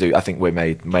surprise. I think we're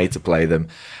made to play them.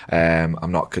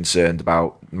 I'm not concerned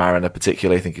about Mariner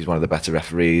particularly. I think he's one of the better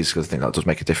referees, because I think that does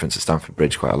make a difference at Stamford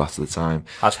Bridge quite a lot of the time.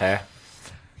 Has hair.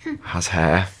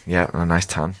 Yeah, and a nice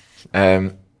tan.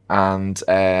 I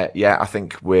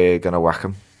think we're gonna whack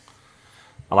them.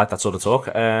 I like that sort of talk.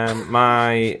 Both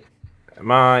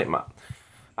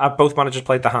managers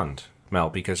played the hand, Mel,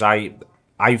 because I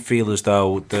feel as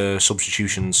though the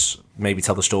substitutions maybe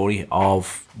tell the story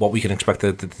of what we can expect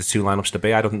the two lineups to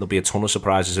be. I don't think there'll be a ton of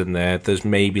surprises in there. There's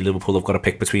maybe Liverpool have got to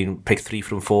pick 3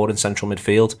 from 4 in central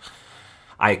midfield.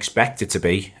 I expect it to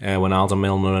be Wijnaldum,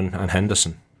 Milner and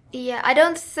Henderson. Yeah, I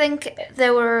don't think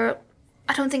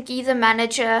either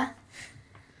manager,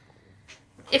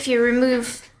 if you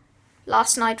remove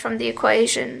last night from the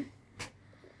equation,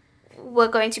 were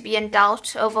going to be in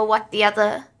doubt over what the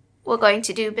other were going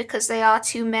to do, because they are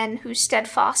two men who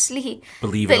steadfastly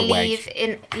Believe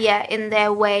in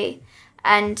their way.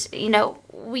 And,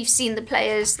 we've seen the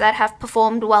players that have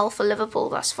performed well for Liverpool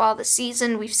thus far this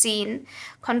season. We've seen,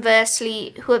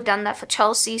 conversely, who have done that for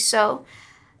Chelsea. So,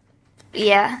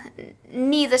 yeah,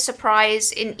 neither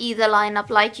surprise in either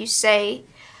lineup, like you say.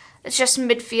 It's just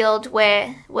midfield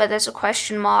where there's a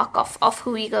question mark of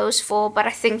who he goes for. But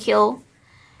I think he'll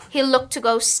look to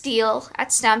go steal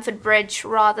at Stamford Bridge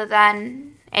rather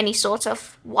than any sort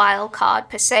of wild card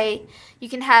per se. You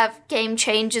can have game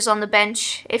changers on the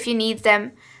bench if you need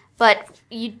them, but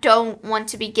you don't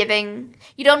want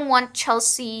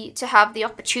Chelsea to have the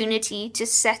opportunity to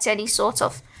set any sort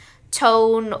of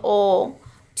tone or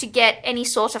to get any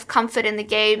sort of comfort in the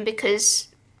game, because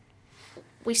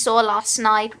we saw last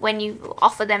night when you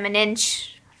offer them an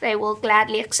inch, they will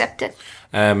gladly accept it.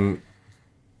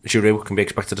 Giroud can be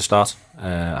expected to start.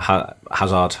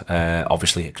 Hazard,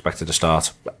 obviously expected to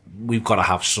start. We've got to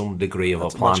have some degree of a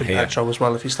plan here. Pedro as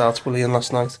well if he starts Willian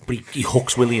last night. But he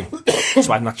hooks Willian.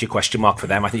 So I think that's your question mark for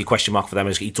them. I think your question mark for them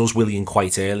is he does Willian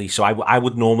quite early. So I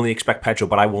would normally expect Pedro,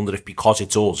 but I wonder if because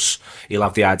it does, he'll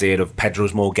have the idea of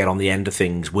Pedro's more get on the end of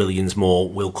things, Willian's more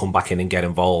will come back in and get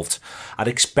involved. I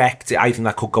think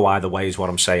that could go either way is what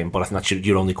I'm saying, but I think that's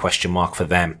your only question mark for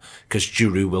them, because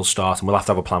Giroud will start and we'll have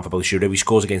to have a plan for both. Giroud, he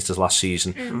scores against us last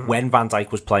season. When Van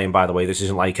Dijk was playing, by the way, this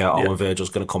isn't like Virgil's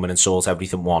going to come in and sort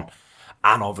everything one.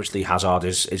 And obviously Hazard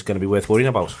is going to be worth worrying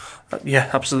about.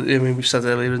 Yeah, absolutely. I mean, we've said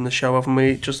earlier in the show, haven't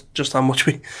we, just how much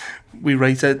we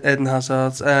rate Eden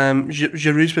Hazard.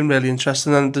 Giroud's been really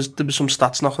interesting, and there was some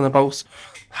stats knocking about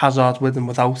Hazard with and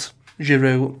without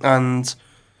Giroud, and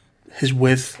his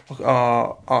with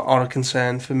are a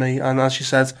concern for me. And as you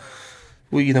said,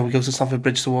 we go to Stamford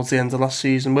Bridge towards the end of last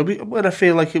season, where I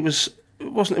feel like it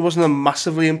wasn't a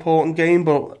massively important game,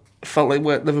 but it felt like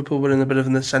Liverpool were in a bit of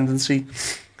an ascendancy.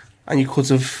 And you could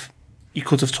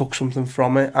have took something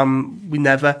from it. We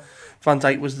never. Van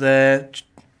Dijk was there,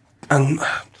 and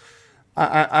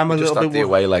I'm a little bit. Just had the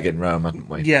away leg in Rome, hadn't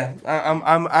we? Yeah,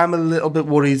 I'm a little bit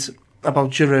worried about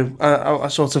Giroud.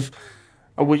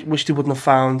 I wish they wouldn't have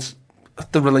found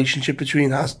the relationship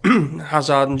between Hazard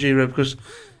and Giroud, because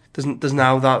there's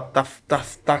now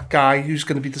that guy who's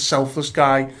going to be the selfless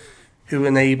guy who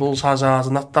enables Hazard,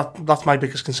 and that's my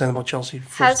biggest concern about Chelsea.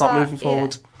 Stop moving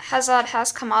forward. Hazard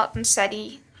has come out and said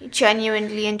he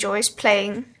genuinely enjoys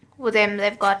playing with him.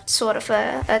 They've got sort of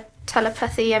a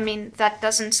telepathy. I mean, that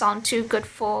doesn't sound too good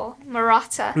for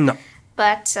Morata. No.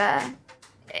 But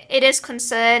it is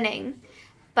concerning.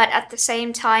 But at the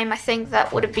same time, I think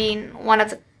that would have been one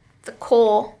of the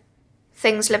core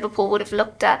things Liverpool would have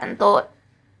looked at and thought,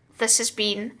 this has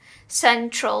been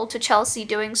central to Chelsea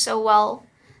doing so well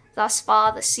thus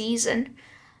far this season.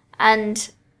 And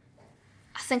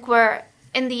I think we're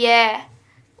in the air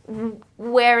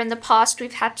where in the past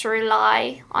we've had to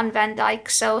rely on Van Dijk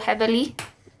so heavily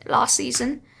last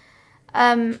season.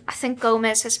 I think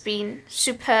Gomez has been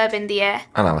superb in the air.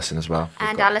 And Alisson as well.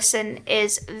 And Alisson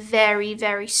is very,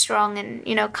 very strong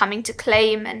and, coming to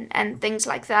claim and things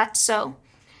like that. So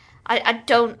I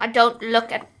don't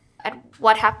look at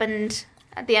what happened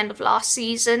at the end of last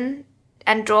season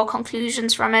and draw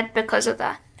conclusions from it because of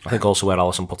that. I think also where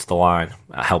Alisson puts the line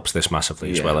helps this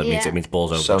massively as well. It means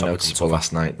balls over. So noticeable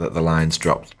last night that the lines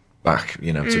dropped back,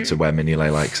 to where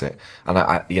Mignolet likes it. And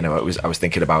I was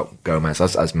thinking about Gomez,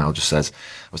 as Mel just says.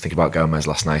 I was thinking about Gomez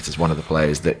last night as one of the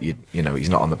players that he's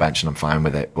not on the bench and I'm fine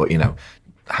with it. But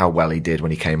how well he did when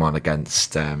he came on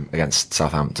against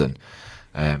Southampton.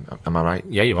 Am I right?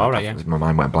 Yeah, you are right. Yeah. My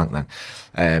mind went blank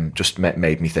then. Just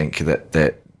made me think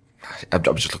that. I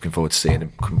was just looking forward to seeing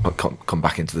him come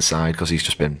back into the side, because he's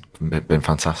just been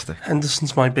fantastic.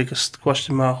 Henderson's my biggest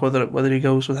question mark, whether he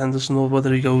goes with Henderson or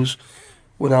whether he goes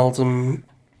with Wijnaldum,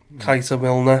 Keita,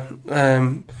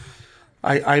 Milner.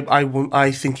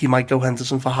 I think he might go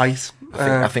Henderson for height.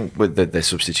 I think with the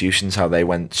substitutions, how they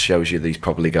went, shows you that he's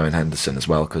probably going Henderson as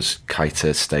well, because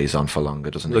Keita stays on for longer,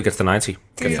 doesn't he? He gets to 90.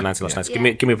 Gets to 90 last night.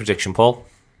 Yeah. Give me a prediction, Paul.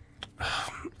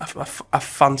 I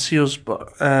fancy us,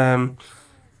 but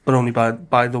only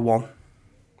by the one.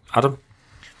 Adam?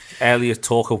 Earlier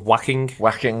talk of whacking.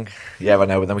 Yeah, I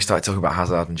know, but then we started talking about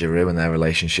Hazard and Giroud and their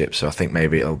relationship, so I think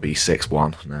maybe it'll be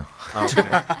 6-1 now.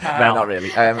 No, not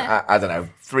really. I don't know.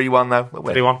 3-1 though.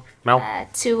 3-1. Mel?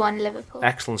 2-1 Liverpool.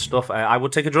 Excellent stuff. I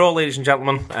would take a draw, ladies and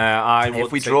gentlemen.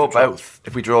 If we draw both,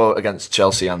 if we draw against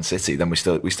Chelsea and City, then we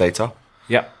stay top.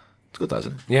 Yeah. It's good,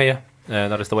 isn't it? Yeah.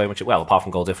 That is the way in which apart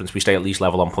from goal difference, we stay at least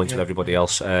level on points with everybody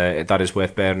else. That is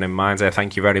worth bearing in mind.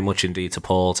 Thank you very much indeed to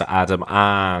Paul, to Adam,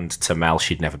 and to Mel.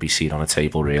 She'd never be seen on a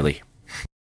table, really.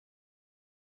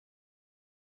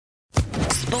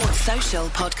 Sports Social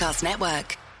Podcast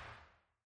Network.